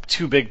think it's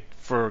too big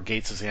for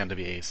Gates' hand to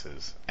be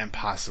aces. And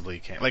possibly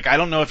king. I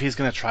don't know if he's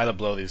going to try to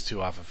blow these 2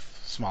 off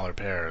of smaller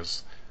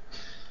pairs.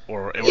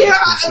 I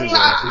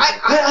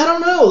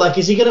don't know.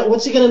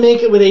 What's he gonna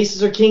make it with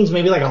aces or kings?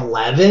 Maybe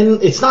 11.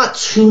 It's not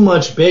too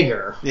much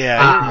bigger.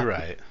 Yeah, you're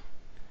right.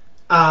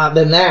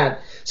 Than that.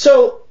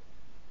 So,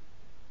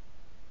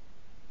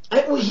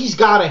 he's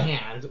got a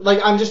hand.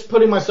 I'm just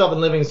putting myself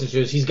in Livingston's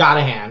shoes. He's got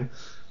a hand.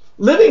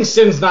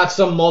 Livingston's not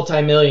some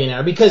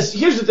multimillionaire because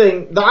here's the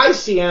thing: the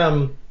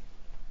ICM.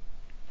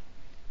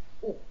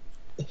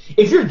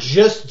 If you're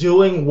just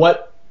doing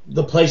what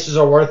the places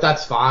are worth,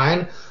 that's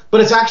fine. But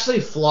it's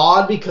actually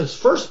flawed because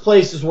first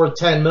place is worth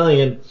 $10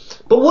 million.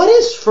 But what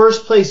is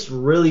first place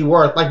really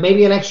worth?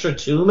 Maybe an extra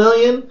 $2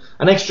 million,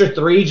 an extra $3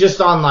 million just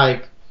on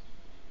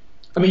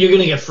you're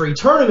gonna get free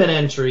tournament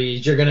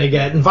entries, you're gonna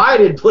get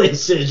invited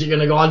places, you're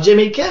gonna go on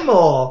Jimmy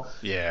Kimmel.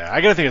 Yeah, I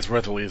gotta think it's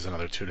worth at least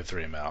another $2 to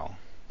 $3 million.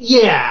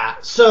 Yeah,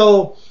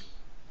 so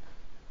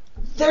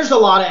there's a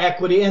lot of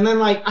equity, and then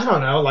I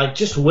don't know,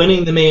 just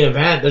winning the main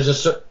event.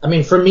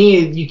 For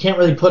me, you can't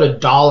really put a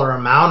dollar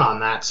amount on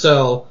that,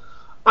 so.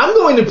 I'm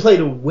going to play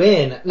to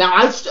win. Now,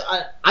 I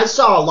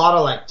saw a lot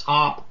of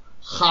top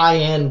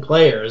high-end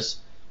players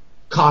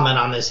comment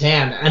on this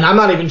hand, and I'm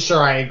not even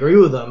sure I agree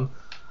with them.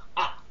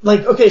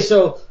 Okay,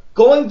 so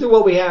going through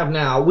what we have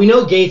now, we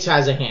know Gates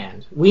has a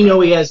hand. We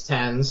know he has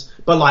tens,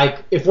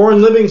 but if we're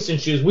in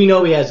Livingston's shoes, we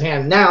know he has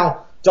hand.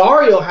 Now,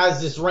 Dario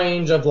has this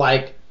range of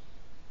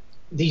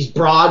these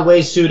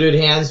Broadway suited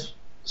hands,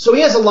 so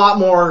he has a lot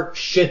more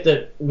shit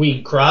that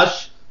we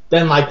crush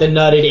than the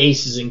nutted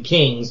aces and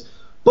kings.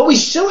 But we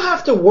still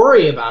have to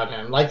worry about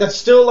him. That's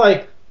still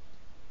it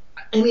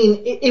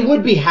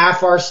would be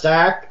half our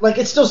stack.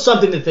 It's still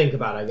something to think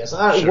about, I guess.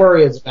 Sure.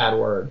 Worry is a bad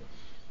word.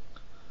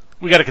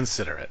 We got to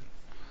consider it.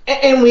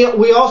 And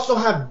we also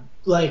have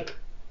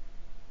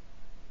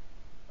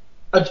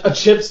a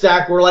chip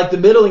stack where the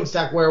middling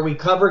stack where we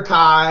cover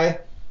Kai,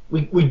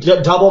 we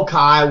double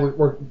Kai,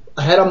 we're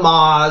ahead of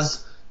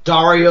Maz,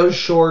 Dario's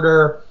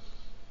shorter.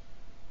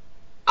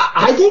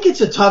 I think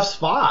it's a tough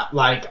spot.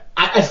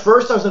 At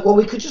first I was well,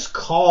 we could just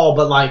call,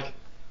 but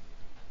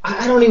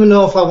I don't even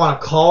know if I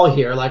want to call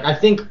here. I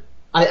think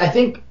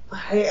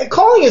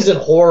calling isn't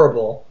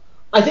horrible.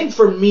 I think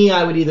for me,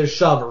 I would either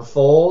shove or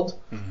fold.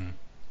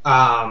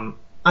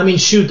 Mm-hmm.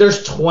 Shoot,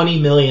 there's 20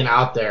 million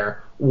out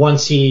there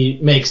once he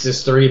makes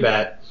this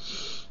 3-bet.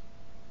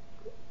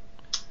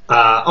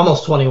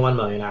 Almost 21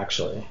 million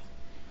actually.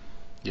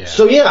 Yeah.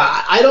 So yeah,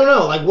 I don't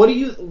know. What do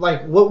you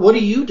what are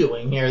you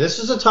doing here? This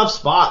is a tough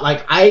spot.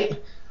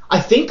 I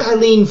think I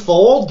lean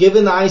fold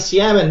given the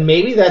ICM, and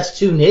maybe that's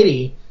too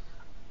nitty.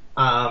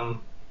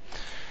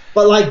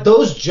 But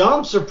those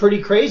jumps are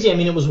pretty crazy.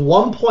 It was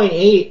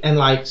 1.8,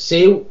 and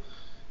say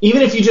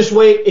even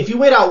if you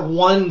wait out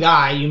one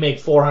guy, you make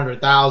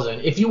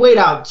 400,000. If you wait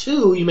out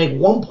 2, you make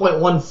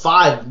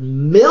 1.15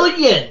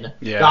 million.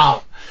 Yeah.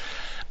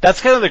 That's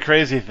kind of the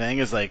crazy thing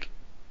is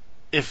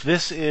if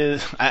this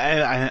is,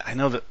 I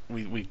know that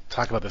we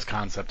talk about this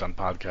concept on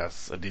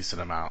podcasts a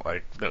decent amount.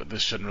 Like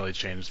this shouldn't really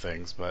change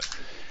things, but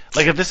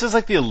like if this is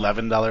like the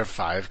 $11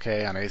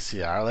 5K on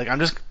ACR, like I'm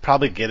just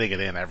probably getting it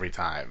in every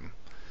time.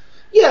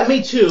 Yeah,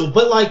 me too.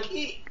 But like,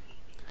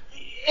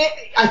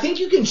 I think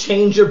you can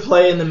change your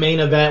play in the main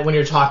event when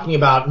you're talking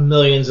about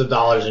millions of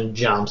dollars in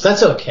jumps.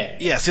 That's okay.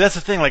 Yeah, see that's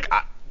the thing. Like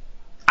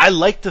I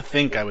like to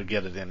think I would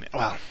get it in.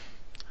 Well,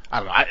 I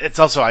don't know. It's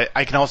also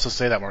I can also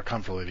say that more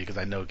comfortably because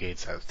I know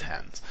Gates has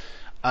tens.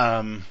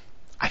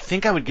 I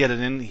think I would get it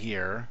in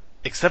here,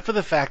 except for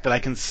the fact that I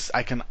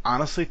can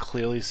honestly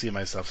clearly see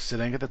myself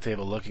sitting at the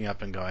table, looking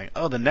up and going,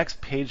 "Oh, the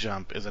next pay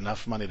jump is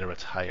enough money to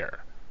retire."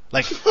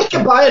 Like you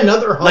can buy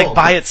another home. Like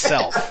by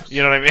itself.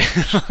 You know what I mean?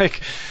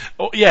 Like,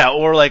 yeah,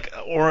 or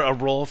a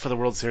role for the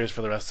World Series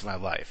for the rest of my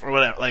life, or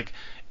whatever. Like,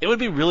 it would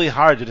be really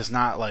hard to just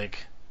not like.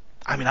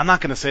 I mean, I'm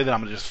not going to say that I'm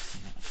going to just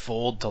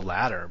fold to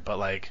ladder, but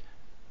like,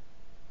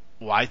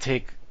 why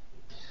take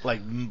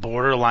like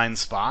borderline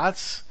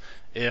spots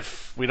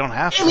if we don't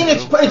have to? I mean,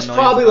 it's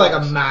probably like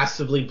a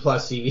massively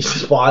plus EV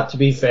spot, to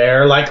be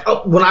fair. Like,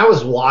 when I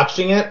was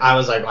watching it, I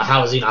was like, well,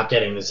 how is he not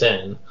getting this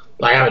in?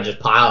 Like, I would just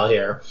pile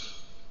here.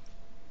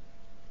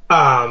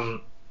 I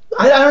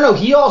don't know.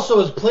 He also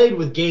has played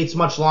with Gates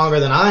much longer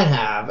than I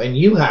have, and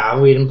you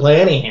have. We didn't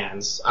play any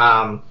hands.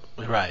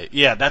 Right.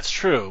 Yeah, that's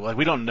true. Like,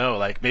 we don't know.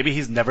 Like, maybe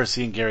he's never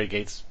seen Gary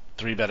Gates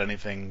 3-bet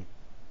anything,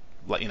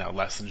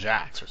 less than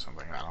jacks or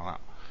something. I don't know.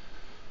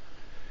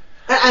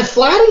 And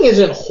flatting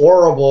isn't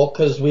horrible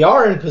because we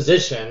are in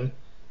position.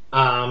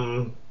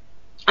 I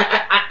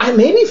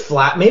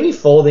maybe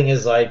folding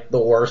is like the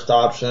worst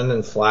option,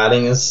 and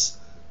flatting is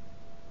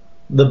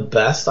the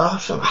best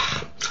option.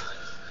 I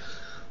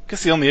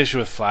guess the only issue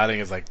with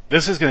flatting is like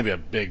this is going to be a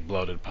big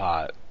bloated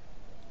pot.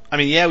 I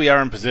mean, yeah, we are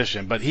in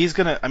position, but he's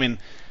gonna. I mean,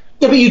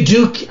 yeah, but you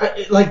do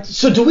like.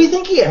 So, do we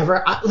think he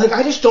ever?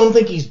 I just don't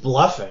think he's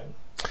bluffing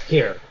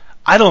here.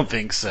 I don't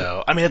think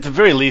so. I mean, at the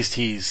very least,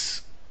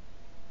 he's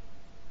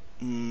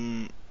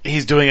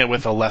doing it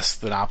with a less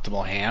than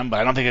optimal hand,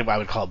 but I don't think I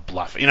would call it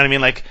bluffing. You know what I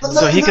mean? Like,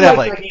 so he could have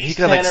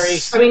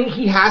I mean,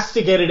 he has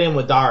to get it in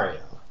with Dario.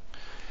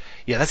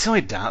 Yeah, that's the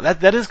only down.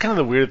 That is kind of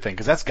the weird thing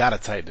because that's got to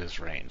tighten his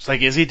range.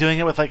 Like, is he doing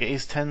it with like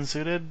Ace 10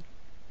 suited?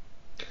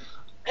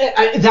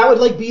 That would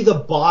like be the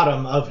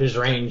bottom of his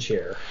range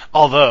here.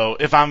 Although,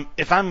 if I'm,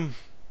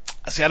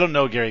 see, I don't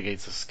know Gary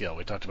Gates' skill.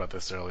 We talked about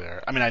this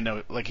earlier. I mean, I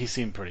know like he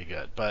seemed pretty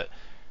good, but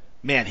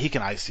man, he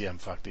can ICM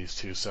fuck these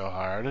two so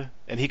hard,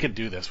 and he can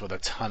do this with a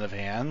ton of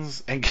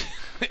hands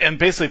and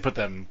basically put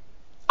them.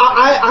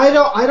 I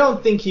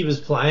don't think he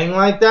was playing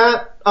like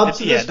that up to this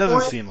point. Yeah, it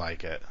doesn't seem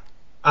like it.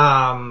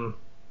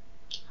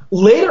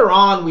 Later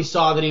on, we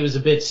saw that he was a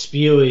bit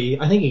spewy.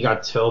 I think he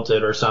got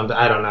tilted or something.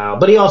 I don't know.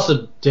 But he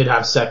also did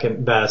have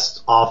second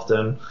best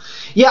often.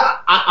 Yeah,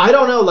 I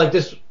don't know. Like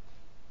this,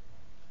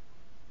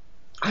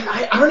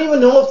 I don't even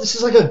know if this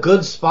is like a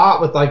good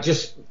spot with like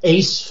just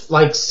ace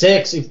like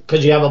 6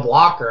 because you have a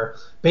blocker.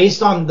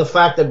 Based on the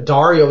fact that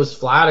Dario is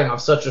flatting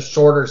off such a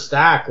shorter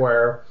stack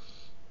where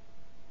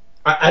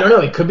I don't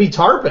know. It could be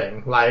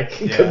tarping.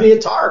 Like it could be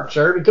a tarp.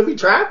 Sure, it could be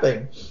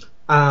trapping.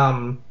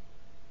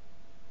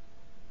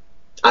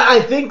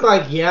 I think,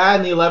 like, yeah,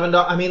 in the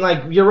 $11, I mean,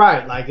 like, you're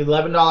right, like,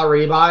 $11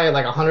 rebuy,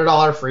 like,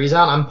 $100 freeze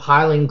out, I'm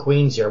piling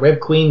queens here. We have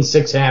queens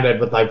 6-handed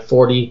with, like,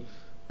 40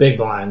 big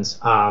blinds.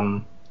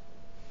 I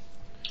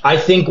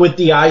think with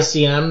the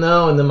ICM,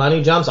 though, and the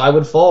money jumps, I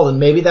would fold, and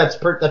maybe that's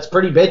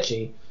pretty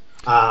bitchy.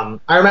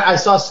 I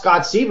saw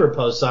Scott Sieber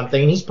post something,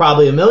 and he's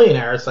probably a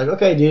millionaire. It's like,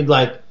 okay, dude,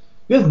 like,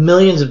 you have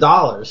millions of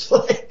dollars.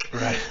 Like,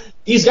 right.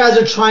 These guys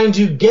are trying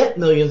to get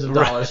millions of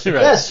dollars. So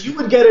right. Yes, you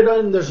would get it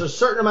on, there's a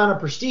certain amount of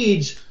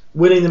prestige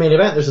winning the main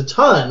event. There's a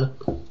ton,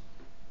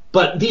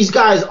 but these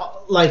guys,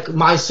 like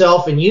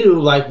myself and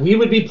you, like we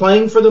would be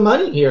playing for the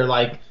money here.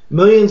 Like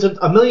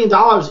 $1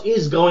 million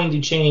is going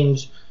to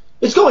change.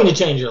 It's going to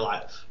change your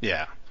life.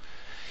 Yeah,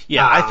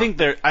 yeah. I think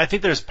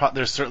there's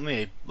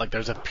certainly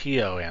there's a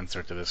PO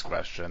answer to this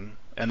question,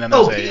 and then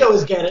there's PO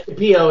is get it.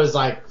 PO is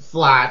like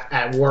flat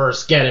at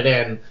worst, get it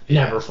in,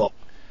 never fold.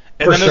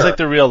 And then there's like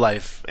the real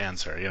life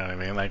answer. You know what I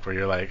mean? Like where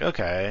you're like,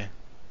 okay,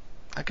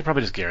 I could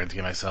probably just guarantee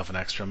myself an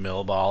extra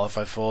mill ball if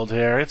I fold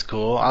here. It's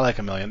cool. I like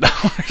 $1 million.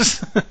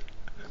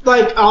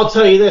 Like, I'll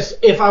tell you this.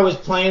 If I was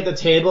playing at the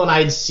table and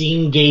I had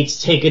seen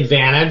Gates take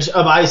advantage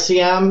of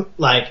ICM,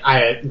 like,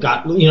 I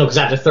got, because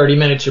after 30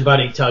 minutes, your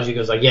buddy tells you,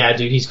 goes like, yeah,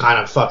 dude, he's kind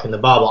of fucking the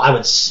bubble. I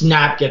would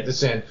snap get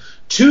this in.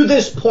 To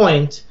this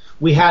point,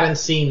 we hadn't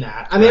seen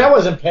that. I mean, I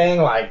wasn't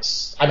paying, I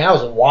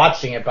wasn't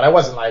watching it, but I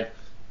wasn't,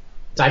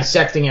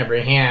 dissecting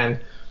every hand.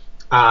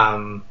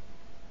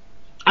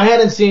 I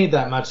hadn't seen it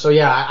that much, so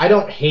yeah, I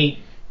don't hate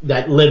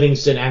that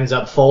Livingston ends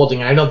up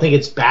folding, and I don't think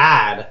it's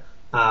bad.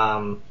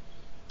 I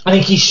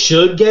think he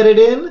should get it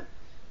in,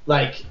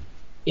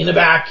 in a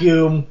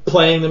vacuum,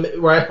 playing them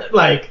right.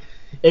 Like,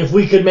 if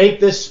we could make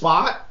this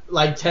spot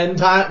 10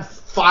 times,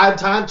 5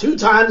 times, 2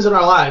 times in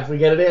our life, we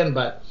get it in.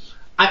 But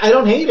I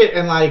don't hate it,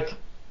 and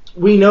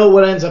we know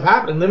what ends up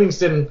happening.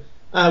 Livingston,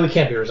 we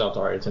can't be result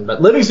oriented,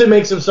 but Livingston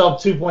makes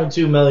himself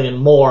 $2.2 million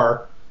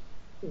more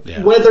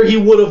Yeah. Whether he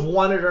would have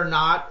won it or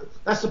not,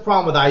 that's the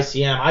problem with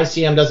ICM.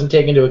 ICM doesn't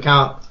take into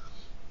account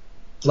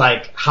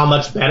like how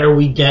much better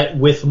we get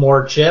with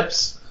more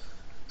chips.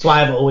 That's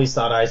why I've always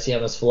thought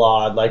ICM is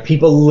flawed. Like,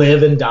 people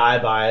live and die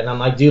by it, and I'm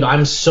like, dude,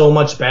 I'm so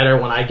much better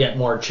when I get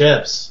more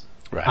chips.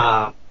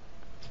 Right.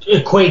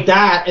 Equate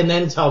that, and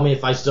then tell me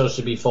if I still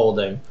should be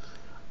folding.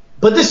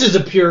 But this is a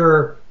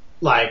pure,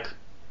 like,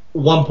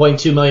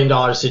 $1.2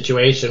 million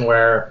situation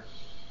where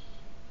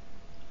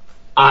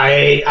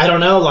I don't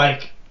know,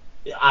 like,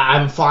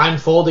 I'm fine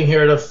folding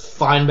here to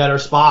find better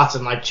spots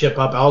and, like, chip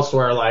up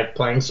elsewhere, like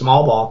playing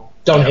small ball.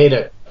 Don't hate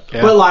it.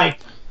 Yeah. But, like,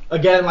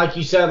 again, like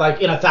you said,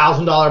 like in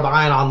 $1,000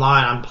 buy-in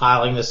online, I'm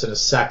piling this in a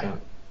second.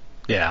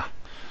 Yeah.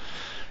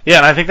 Yeah,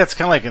 and I think that's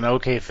kind of like an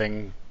okay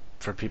thing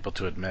for people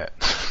to admit.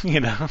 You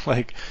know,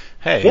 like,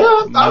 hey,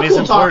 yeah, money's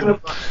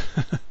important.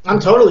 I'm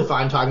totally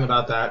fine talking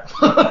about that.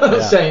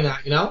 Saying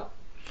that, you know?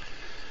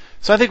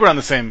 So I think we're on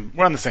the same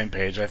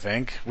page, I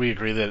think. We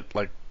agree that,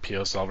 like,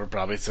 P.O. Solver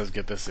probably says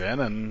get this in,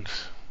 and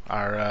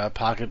our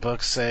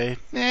pocketbooks say,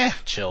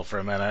 chill for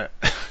a minute.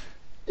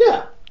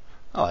 Yeah.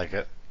 I like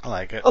it.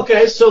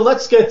 Okay, so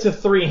let's get to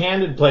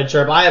three-handed play,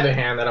 Chirp. I have a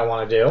hand that I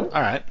want to do.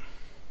 All right.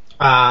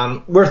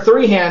 We're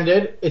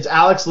three-handed. It's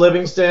Alex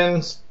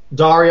Livingston,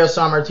 Dario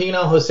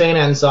Sammartino, Hossein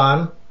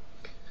Ensan.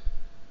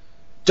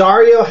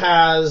 Dario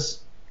has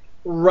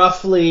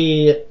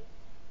roughly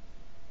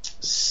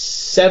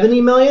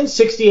 70 million,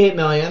 68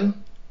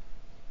 million.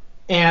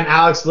 And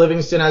Alex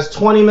Livingston has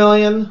 20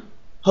 million.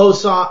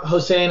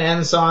 Hossein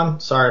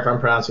Ensan, sorry if I'm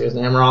pronouncing his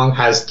name wrong,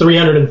 has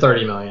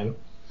 330 million.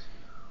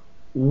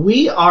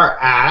 We are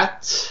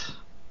at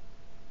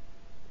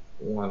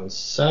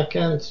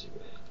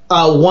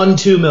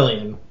 1-2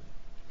 million.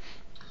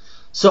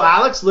 So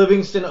Alex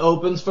Livingston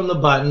opens from the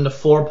button to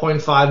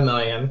 4.5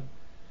 million.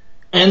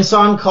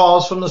 Ensan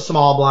calls from the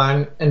small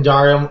blind, and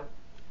Dario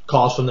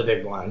calls from the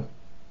big blind.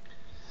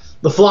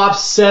 The flop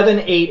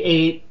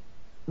 7-8-8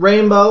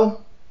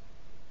 rainbow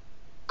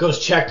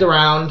goes checked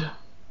around.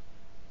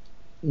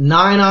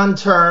 9 on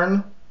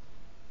turn,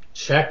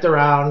 checked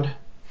around.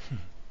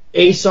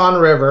 Ace on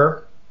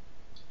river.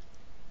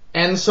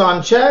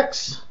 Ensan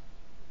checks.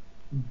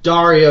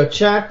 Dario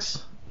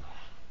checks.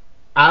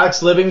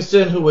 Alex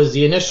Livingston, who was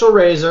the initial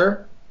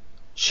raiser,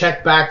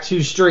 checked back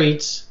 2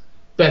 streets,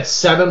 bets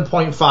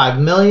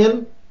 7.5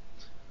 million.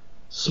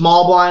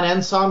 Small blind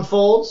Ensan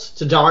folds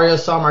to Dario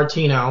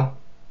Sammartino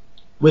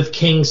with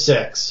king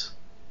 6.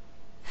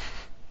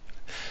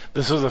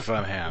 This was a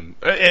fun hand,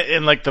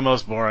 in like the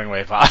most boring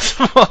way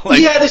possible. Like,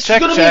 yeah, this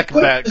check, is check,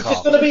 going bet,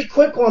 call. to be a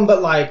quick one,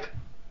 but like,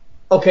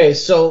 okay,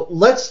 so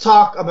let's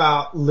talk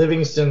about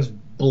Livingston's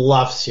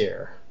bluffs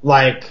here.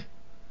 Like,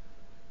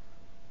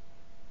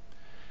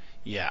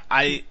 yeah,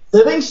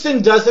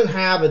 Livingston doesn't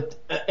have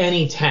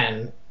any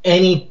 10.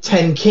 Any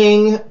 10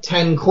 king,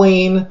 10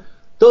 queen,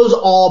 those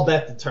all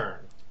bet the turn.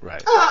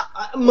 Right.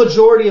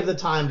 Majority of the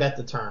time bet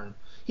the turn.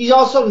 He's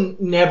also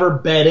never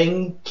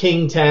betting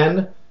king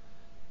 10.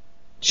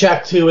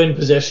 Check 2 in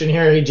position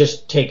here. He'd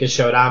just take his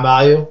showdown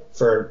value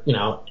for,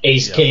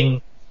 ace,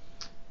 king,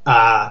 10,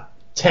 a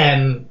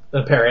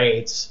pair of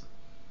 8s.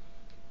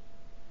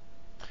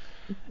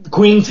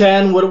 Queen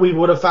 10, we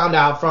would have found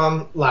out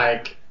from,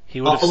 like, a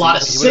lot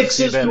of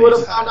 6s we would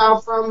have found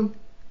out from.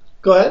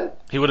 Go ahead.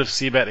 He would have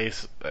c-bet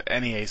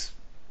any ace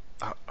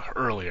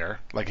earlier,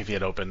 like if he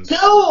had opened.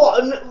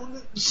 No,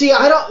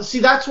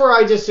 that's where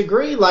I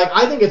disagree. Like,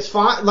 I think it's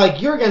fine.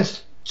 Like, you're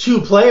against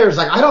 2 players.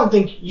 Like, I don't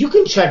think you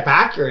can check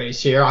back your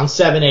ace here on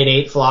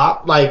 7-8-8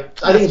 flop.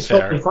 Like, I think it's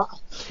totally fine.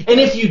 And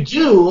if you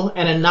do,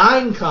 and a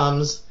 9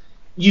 comes,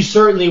 you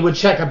certainly would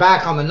check it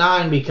back on the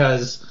 9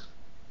 because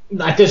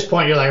at this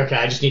point you're like, okay,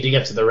 I just need to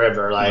get to the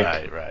river.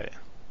 Like, right.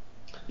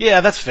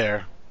 Yeah, that's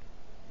fair.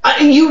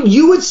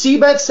 You would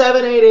c-bet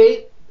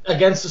 7-8-8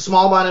 against the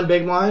small blind and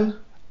big blind?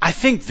 I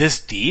think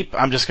this deep,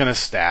 I'm just going to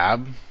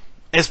stab.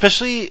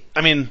 Especially,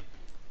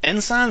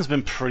 Ensan's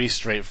been pretty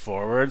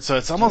straightforward, so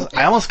I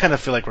almost kind of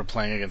feel like we're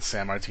playing against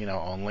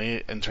Sammartino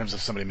only in terms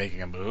of somebody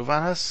making a move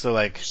on us. So,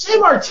 like,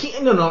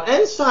 Sammartino, no,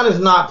 Ensan has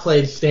not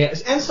played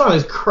Ensan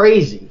is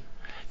crazy.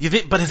 You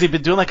think? But has he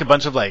been doing like a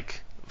bunch of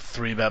like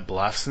 3-bet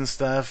bluffs and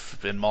stuff?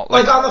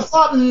 Like on the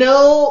flop?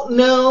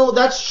 No,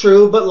 that's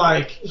true. But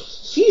like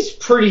he's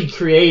pretty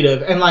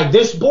creative, and like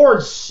this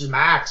board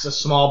smacks a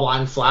small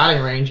blind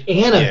flatting range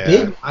and a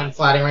big blind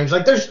flatting range.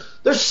 Like there's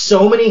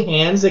so many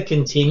hands that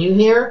continue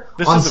here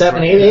on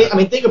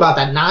 7-8-8. Think about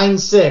that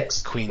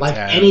 9-6, Queen like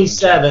 10, any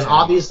 7,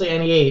 obviously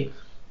any 8,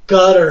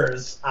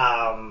 gutters.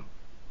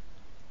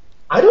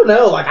 I don't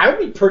know. Like, I would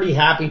be pretty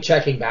happy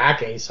checking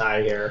back ace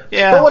high here.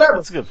 Yeah, but whatever.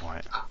 That's a good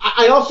point.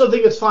 I also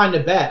think it's fine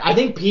to bet. I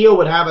think Pio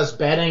would have us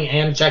betting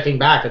and checking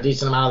back a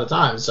decent amount of the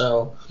time.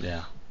 So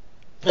yeah,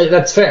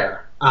 that's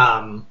fair.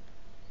 I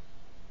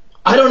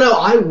don't know.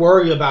 I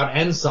worry about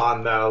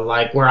Ensan though.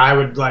 Like, where I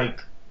would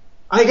like.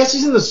 I guess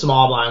he's in the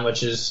small blind,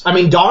 which is.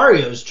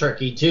 Dario's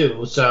tricky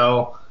too.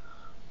 So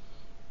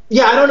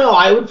yeah, I don't know.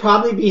 I would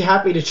probably be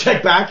happy to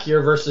check back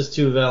here versus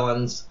 2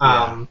 villains.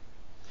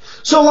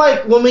 So,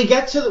 like, when we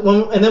get to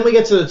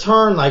the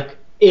turn, like,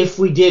 if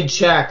we did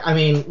check, I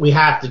mean, we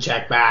have to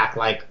check back.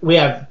 Like, we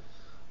have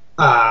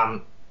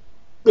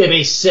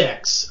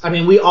ace-6. I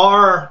mean, we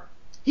are...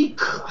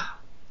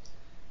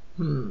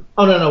 Oh,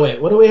 no,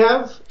 wait. What do we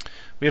have?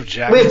 We have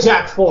Jack. We have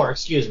Jack 4,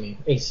 excuse me.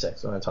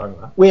 Ace-6, what am I talking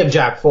about? We have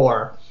Jack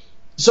 4.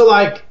 So,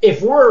 like,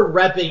 if we're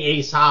repping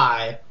ace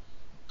high,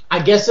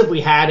 I guess if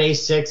we had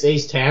ace-6,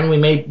 ace-10, we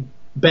may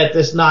bet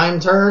this 9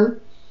 turn.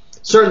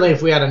 Certainly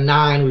if we had a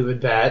 9, we would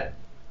bet.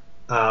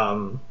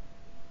 So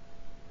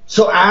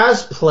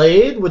as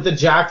played with the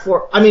Jack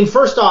 4, I mean,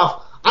 first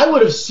off, I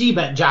would have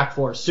c-bet Jack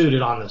 4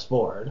 suited on this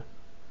board.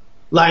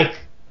 Like,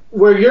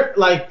 where you're,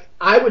 like,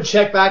 I would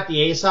check back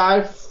the ace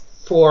high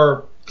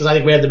because I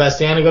think we had the best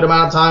hand a good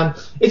amount of time.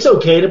 It's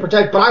okay to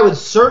protect, but I would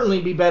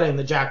certainly be betting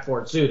the Jack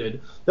 4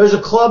 suited. There's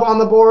a club on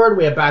the board.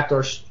 We have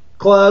backdoor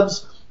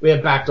clubs. We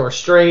have backdoor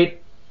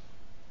straight.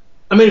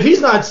 I mean, if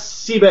he's not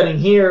c-betting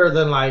here,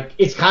 then, like,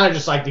 it's kind of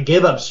just like the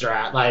give-up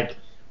strat. Like,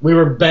 we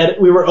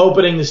were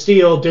opening the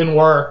steal, didn't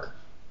work.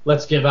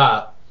 Let's give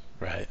up.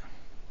 Right.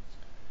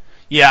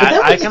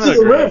 Yeah, I kind of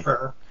agree.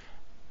 River.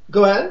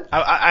 Go ahead.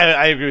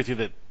 I agree with you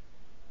that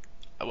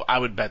I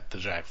would bet the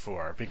Jack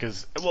 4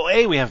 because, well,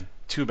 A, we have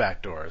 2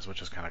 back doors,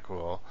 which is kind of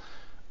cool.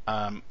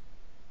 And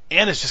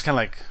it's just kind of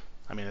like,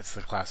 I mean, it's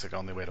the classic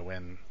only way to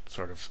win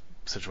sort of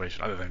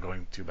situation other than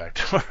going 2 back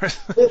doors.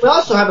 We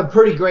also have a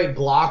pretty great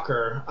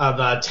blocker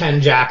of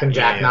 10 Jack and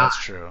Jack 9.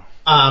 That's true.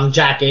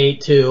 Jack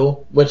 8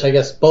 too, which I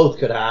guess both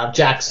could have.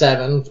 Jack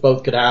 7,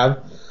 both could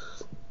have.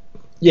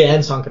 Yeah,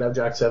 and Son could have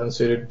Jack 7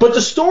 suited. But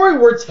the story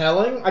we're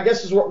telling, I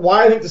guess, is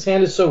why I think this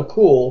hand is so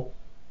cool.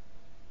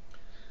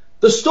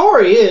 The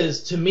story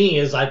is, to me,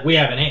 is like we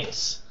have an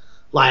ace.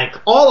 Like,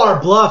 all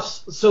our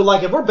bluffs, so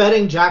like if we're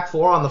betting Jack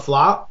 4 on the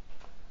flop,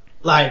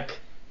 like,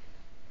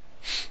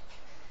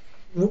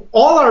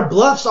 all our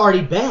bluffs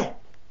already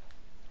bet.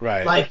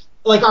 Right.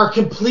 Like our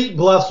complete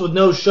bluffs with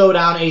no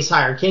showdown, ace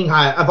high or king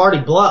high, I've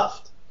already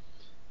bluffed.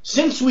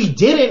 Since we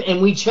didn't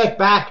and we check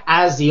back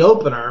as the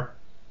opener,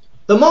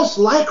 the most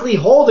likely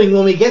holding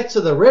when we get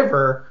to the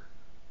river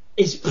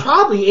is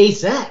probably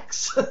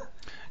ace-x,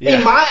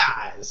 in my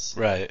eyes.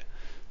 Right.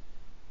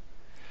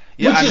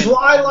 Yeah, Which is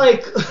why,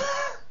 like,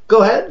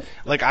 go ahead.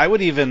 Like, I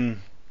would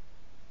even,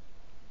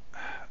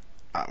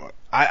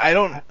 I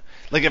don't,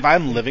 like, if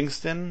I'm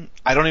Livingston,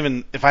 I don't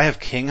even, if I have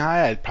king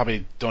high, I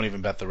probably don't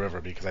even bet the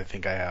river because I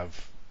think I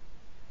have.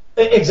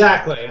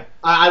 Exactly.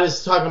 I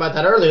was talking about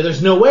that earlier.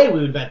 There's no way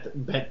we would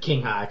bet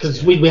king high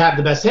because we have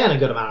the best hand a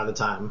good amount of the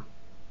time.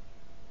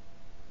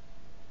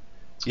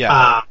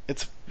 Yeah,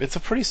 it's a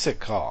pretty sick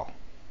call.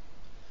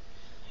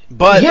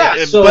 But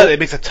but it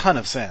makes a ton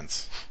of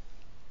sense.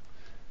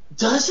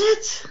 Does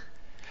it?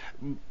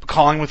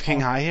 Calling with king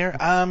high here?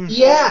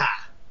 Yeah.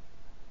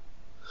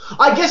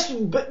 I guess,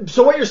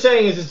 so what you're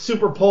saying is it's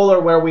super polar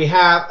where we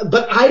have,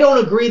 but I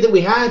don't agree that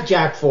we have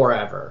Jack 4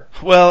 ever.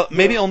 Well,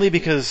 maybe only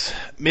because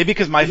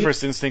my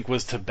first instinct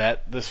was to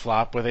bet this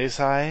flop with ace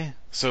high,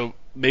 so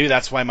maybe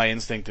that's why my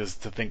instinct is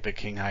to think that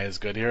king high is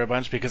good here a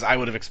bunch, because I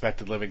would have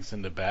expected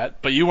Livingston to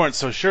bet, but you weren't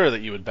so sure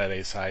that you would bet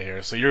ace high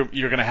here, so you're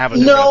going to have a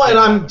different No, and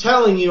opinion. I'm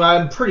telling you,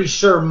 I'm pretty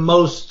sure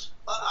most,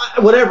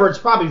 whatever, it's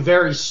probably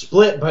very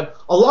split, but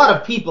a lot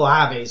of people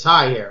have ace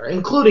high here,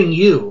 including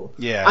you.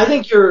 Yeah. I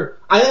think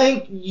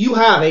you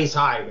have ace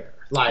high here.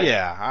 Like,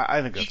 yeah,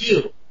 I think that's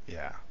you do.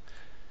 Yeah.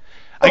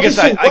 I guess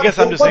I'm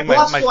just saying what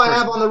bluffs my do I first...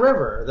 have on the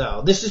river,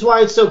 though? This is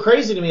why it's so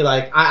crazy to me.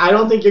 Like, I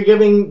don't think you're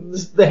giving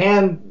the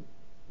hand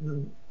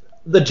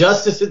the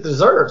justice it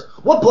deserves.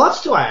 What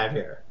bluffs do I have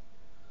here?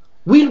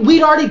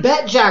 We'd already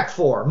bet Jack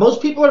 4.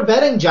 Most people are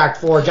betting Jack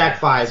 4, Jack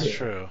 5 here. That's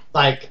true.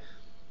 Like,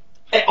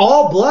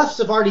 all bluffs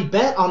have already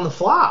bet on the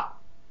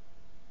flop.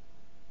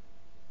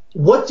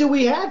 What do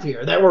we have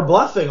here that we're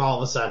bluffing all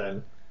of a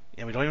sudden?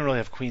 Yeah, we don't even really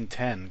have queen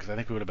 10, because I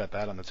think we would have bet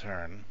that on the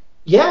turn.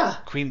 Yeah.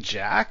 Queen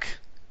jack?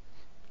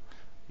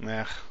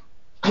 Nah.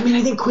 I mean,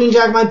 I think queen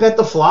jack might bet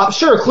the flop.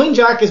 Sure, queen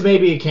jack is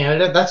maybe a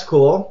candidate. That's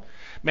cool.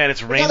 Man,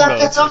 it's rainbow. Yeah,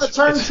 that's on the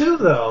turn too,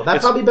 though.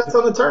 That probably bets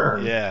on the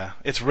turn. Yeah,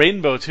 it's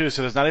rainbow too,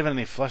 so there's not even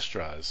any flush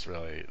draws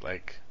really.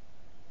 Like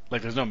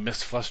there's no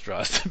missed flush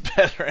draws to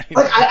bet or anything.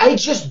 Like I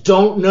just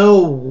don't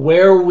know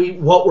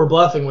what we're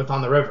bluffing with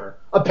on the river.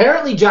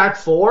 Apparently Jack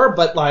 4,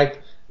 but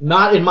like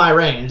not in my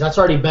range. That's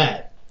already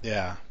bet.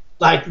 Yeah.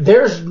 Like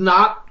there's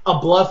not a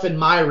bluff in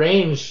my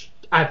range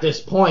at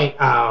this point.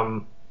 Yeah,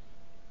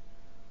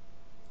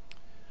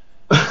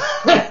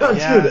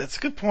 it's a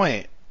good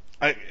point.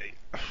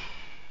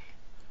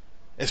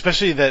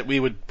 Especially that we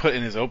would put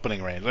in his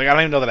opening range. Like I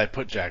don't even know that I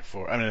put Jack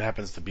 4. I mean, it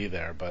happens to be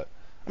there, but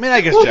I mean,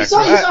 I guess Jack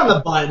 4. He's on the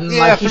button. Yeah,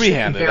 like,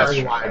 three-handed.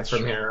 Very true, wide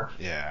from here.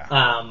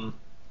 Yeah.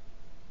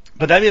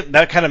 But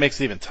that kind of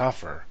makes it even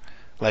tougher.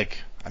 Like,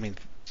 I mean,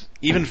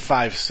 even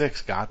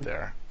 5-6 got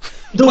there.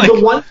 The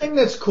one thing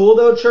that's cool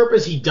though, Chirp,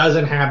 is he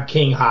doesn't have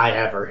king high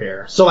ever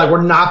here. So like,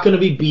 we're not going to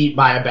be beat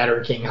by a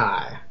better king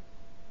high.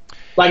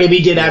 Like if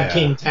he did have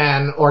king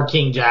 10 or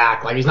king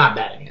jack, like he's not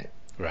betting it.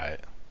 Right.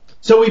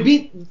 So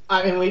we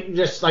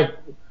just like,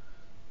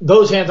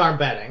 those hands aren't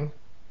betting.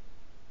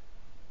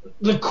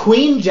 the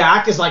queen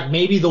jack is like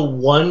maybe the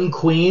one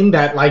queen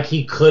that like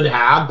he could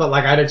have, but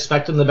like I'd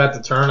expect him to bet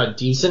the turn a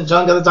decent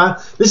chunk of the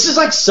time. This is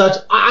like such.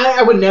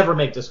 I would never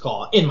make this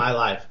call in my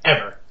life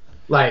ever,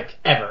 like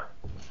ever.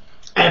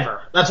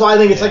 That's why I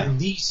think it's like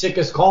the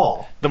sickest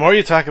call. The more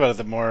you talk about it,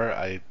 the more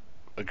I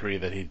agree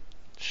that he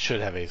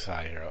should have ace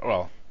high here.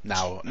 Well,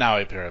 now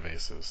a pair of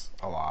aces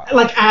a lot.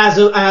 Like as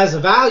a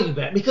value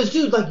bet, because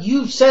dude, like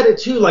you said it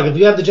too. Like if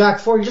you have the jack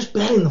four, you're just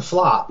betting the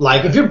flop.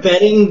 Like if you're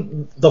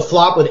betting the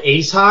flop with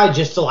ace high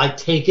just to like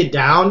take it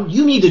down,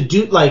 you need to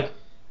do like,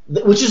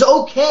 which is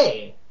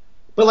okay,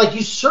 but like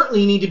you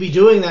certainly need to be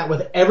doing that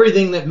with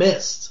everything that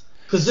missed.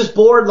 Because this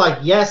board, like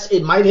yes,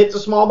 it might hit the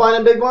small blind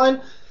and big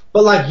blind,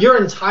 but like you're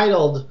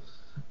entitled,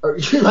 or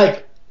you're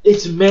like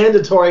it's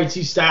mandatory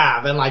to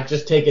stab and like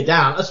just take it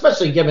down,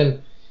 especially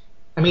given.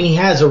 I mean, he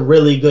has a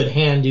really good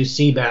hand deuce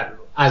c-bet,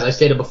 as I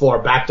stated before,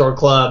 backdoor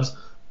clubs.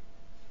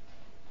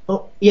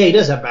 Oh, yeah, he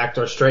does have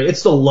backdoor straight.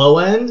 It's the low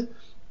end,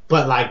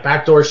 but like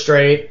backdoor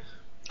straight,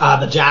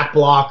 the jack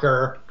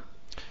blocker.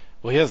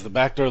 Well, he has the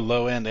backdoor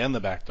low end and the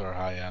backdoor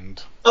high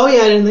end. Oh,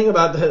 yeah, I didn't think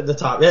about the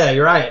top. Yeah,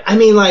 you're right. I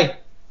mean, like...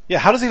 Yeah,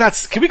 how does he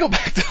not... Can we go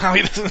back to how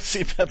he doesn't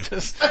c-bet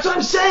this? That's what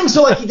I'm saying.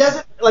 So, like, he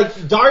doesn't...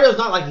 Like, Dario's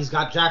not like he's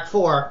got jack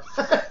four.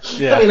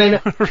 Yeah. I mean, I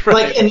know. Right.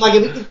 Like, and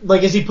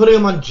like, is he putting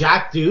him on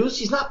jack deuce?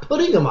 He's not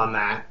putting him on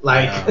that.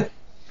 Like,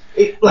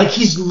 like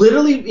he's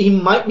literally... He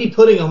might be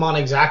putting him on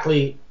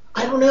exactly...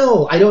 I don't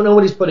know. I don't know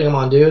what he's putting him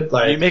on, dude.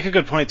 Like, you make a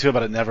good point, too,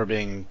 about it never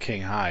being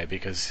king high,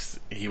 because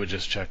he would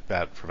just check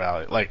that for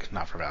value. Like,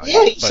 not for value.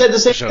 Yeah, he said the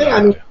same thing.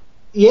 I mean,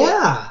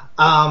 yeah.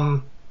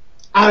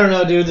 I don't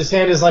know, dude. This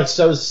hand is like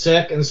so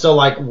sick and so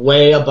like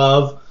way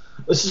above.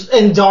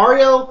 And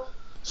Dario,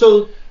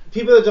 so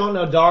people that don't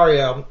know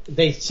Dario,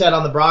 they said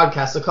on the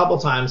broadcast a couple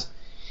times,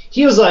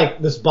 he was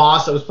like this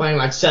boss that was playing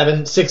like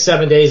 7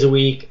 days a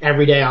week,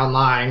 every day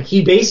online.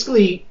 He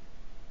basically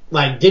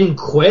like didn't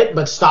quit,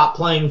 but stopped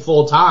playing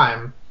full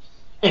time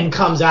and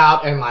comes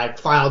out and like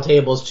final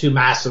tables 2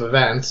 massive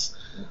events.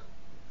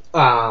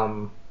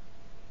 And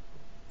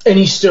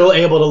he's still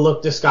able to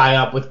look this guy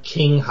up with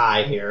king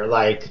high here.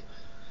 Like,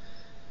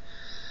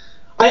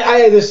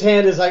 this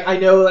hand is like, I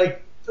know,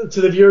 like,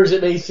 to the viewers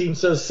it may seem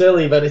so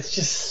silly, but it's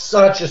just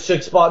such a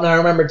sick spot. And I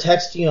remember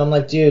texting you, I'm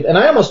like, dude, and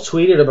I almost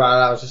tweeted about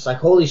it. I was just like,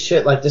 holy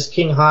shit, like, this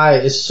king high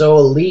is so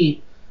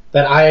elite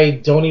that I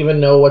don't even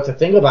know what to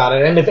think about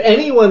it. And if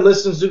anyone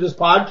listens to this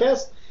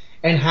podcast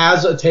and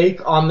has a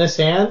take on this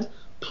hand,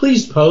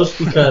 please post,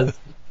 because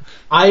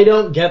I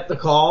don't get the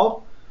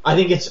call. I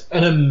think it's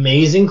an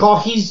amazing call.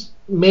 He's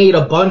made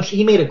a bunch.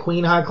 He made a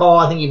queen high call.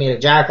 I think he made a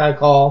jack high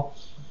call.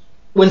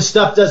 When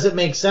stuff doesn't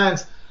make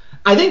sense,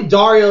 I think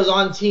Dario's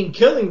on team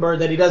Killingbird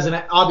that he doesn't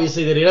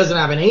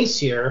have an ace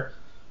here,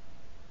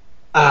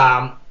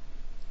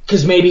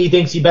 because maybe he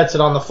thinks he bets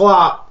it on the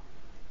flop,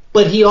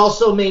 but he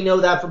also may know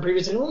that from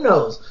previous. And who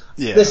knows?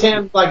 Yeah. This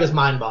hand like is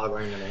mind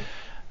boggling to me.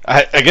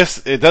 I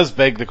guess it does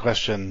beg the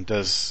question: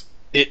 is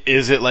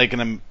it like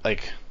I mean,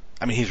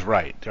 he's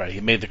right.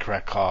 He made the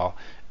correct call.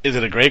 Is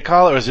it a great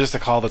call, or is it just a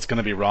call that's going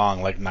to be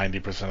wrong like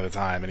 90% of the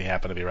time, and he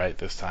happened to be right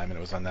this time, and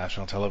it was on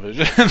national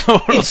television?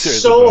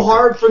 It's so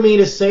hard for me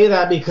to say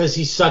that because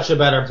he's such a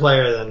better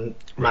player than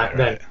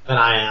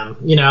I am,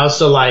 you know.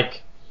 So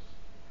like,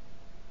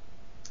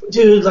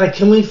 dude, like,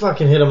 can we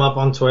fucking hit him up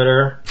on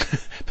Twitter?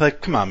 Be like,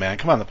 come on, man,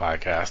 come on the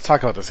podcast,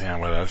 talk about this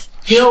hand with us.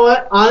 You know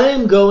what?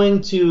 I'm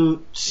going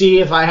to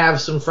see if I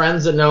have some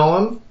friends that know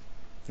him.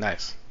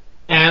 Nice.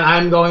 And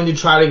I'm going to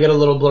try to get a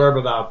little blurb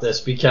about this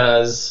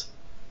because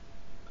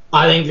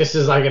I think this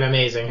is like an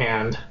amazing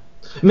hand.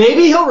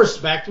 Maybe he'll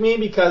respect me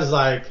because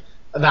like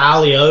the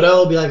Alioto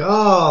will be like,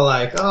 oh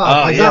yeah,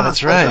 God,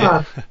 that's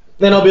right.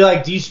 Then he'll be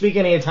like, do you speak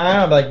any Italian?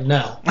 I'll be like,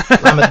 no,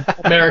 I'm an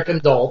American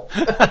dolt.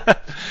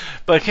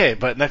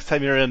 But next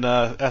time you're in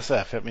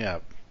SF, hit me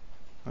up.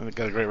 I've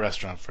got a great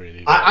restaurant for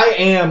you. I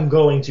am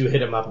going to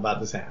hit him up about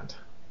this hand.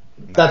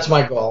 Nice. That's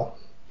my goal.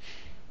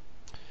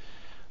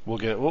 We'll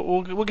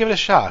give it a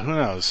shot. Who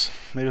knows?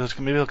 Maybe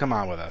he'll come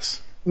on with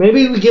us.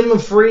 Maybe we give him a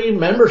free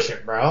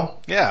membership, bro.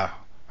 Yeah,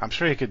 I'm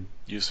sure he could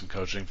use some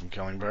coaching from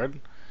Killingbird.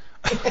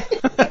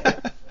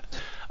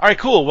 All right,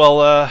 cool.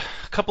 Well, a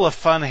couple of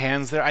fun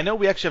hands there. I know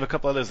we actually have a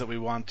couple others that we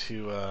want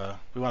to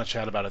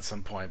chat about at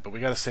some point, but we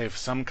got to save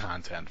some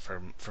content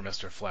for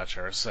Mr.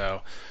 Fletcher.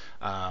 So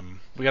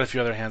we got a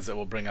few other hands that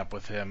we'll bring up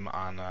with him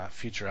on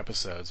future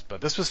episodes. But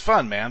this was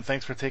fun, man.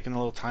 Thanks for taking a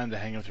little time to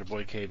hang with your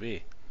boy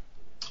KB.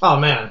 Oh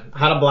man,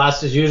 had a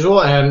blast as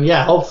usual, and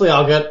yeah, hopefully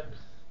I'll get.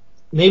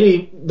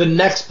 Maybe the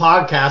next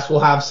podcast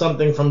will have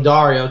something from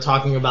Dario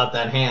talking about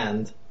that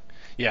hand.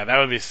 Yeah, that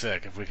would be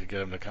sick if we could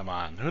get him to come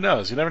on. Who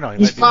knows? You never know.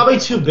 He's probably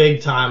too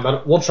big time,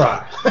 but we'll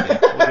try. Yeah,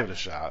 we'll give it a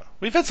shot.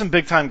 We've had some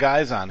big time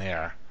guys on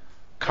here.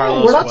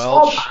 Carlos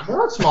Welch. We're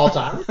not small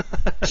time.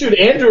 Shoot,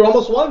 Andrew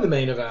almost won the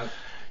main event.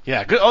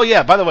 Yeah, good. Oh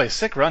yeah, by the way,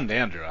 sick run to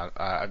Andrew.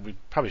 We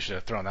probably should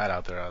have thrown that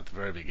out there at the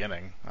very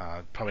beginning.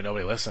 Probably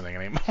nobody listening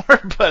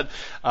anymore, but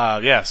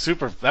yeah,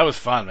 super. That was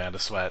fun, man, to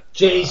sweat.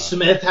 Jay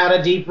Smith had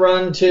a deep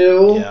run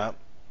too. Yeah.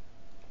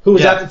 Who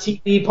was at the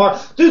TPE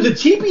party? Dude, the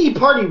TPE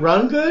party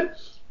run good.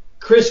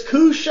 Chris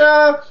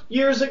Kusha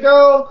years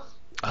ago.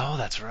 Oh,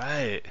 that's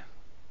right.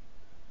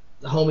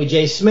 The homie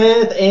Jay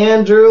Smith,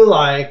 Andrew,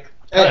 like.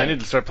 Hey. Hey. I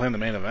need to start playing the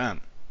main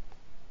event.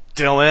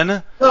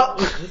 Dylan.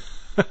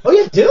 Oh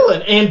yeah,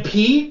 Dylan and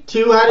Pete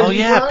too had a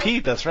deep run.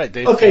 Pete, that's right.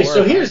 Day Okay, 4,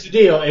 so here's the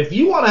deal: if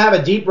you want to have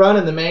a deep run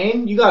in the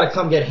main, you got to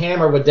come get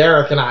hammered with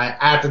Derek and I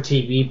at the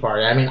TV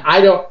party. I mean,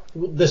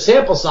 the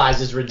sample size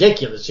is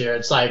ridiculous here.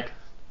 It's like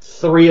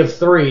 3 of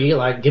 3.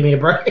 Like, give me a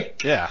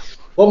break. Yeah.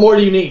 What more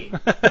do you need?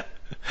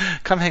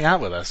 Come hang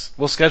out with us.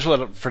 We'll schedule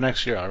it for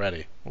next year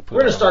already. We're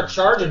gonna start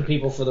charging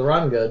people for the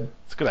run good.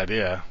 It's a good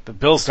idea. The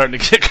bill's starting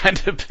to get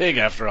kind of big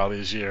after all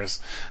these years.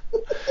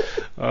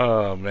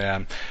 Oh,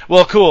 man.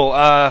 Well, cool.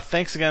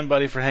 Thanks again,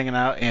 buddy, for hanging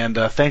out, and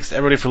thanks to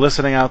everybody for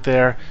listening out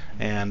there,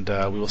 and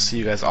we will see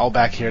you guys all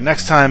back here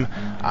next time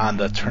on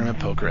the Tournament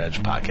Poker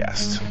Edge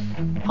podcast.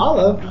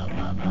 Holla.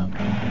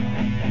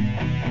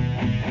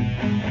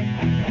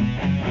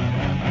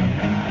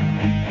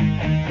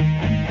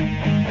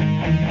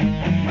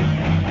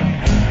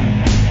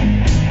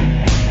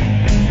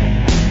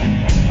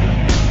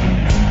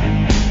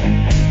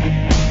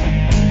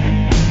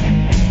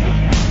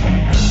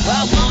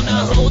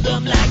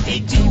 Like they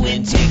do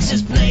in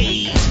Texas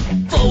plays.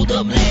 Fold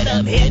them, let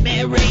them hit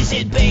me, raise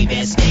it,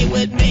 baby, stay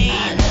with me.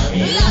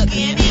 Luck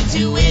and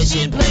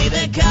intuition, play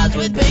the cards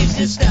with babes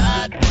to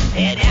start.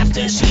 And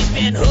after she's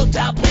been hooked,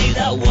 I'll play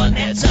the one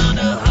that's on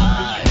her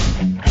heart.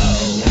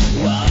 Oh,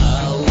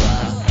 whoa,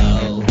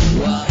 whoa,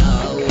 whoa,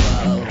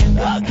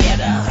 whoa. I'll get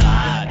her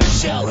heart,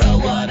 show her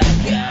what I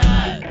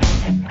got.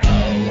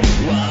 Oh,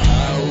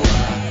 whoa,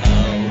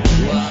 whoa,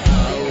 whoa,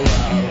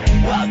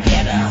 whoa. I'll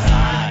get her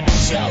heart,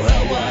 show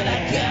her what I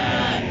got.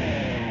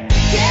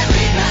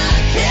 Carry my,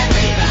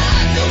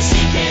 though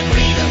she can't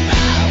read a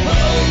mile,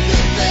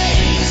 poker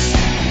face.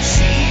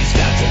 She's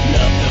got to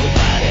love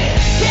nobody.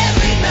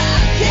 Carry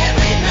my,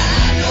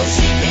 though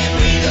she can't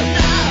read a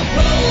mile,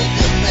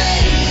 poker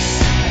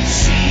face.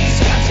 She's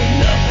got to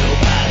love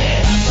nobody.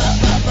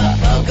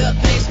 Poker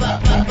face,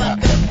 poker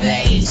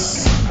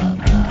face.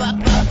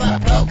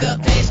 Poker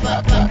face,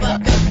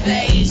 poker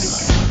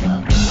face.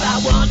 I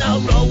wanna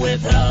roll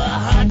with her, a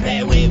hard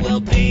pair we will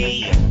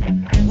be.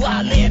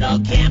 While little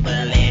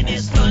gambling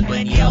is fun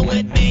when you're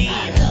with me.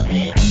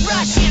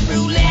 Russian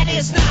roulette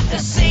is not the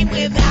same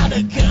without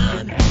a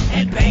gun.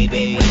 And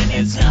baby, when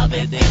it's love,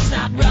 it's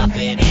not rough,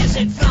 it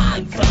isn't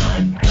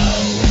fun.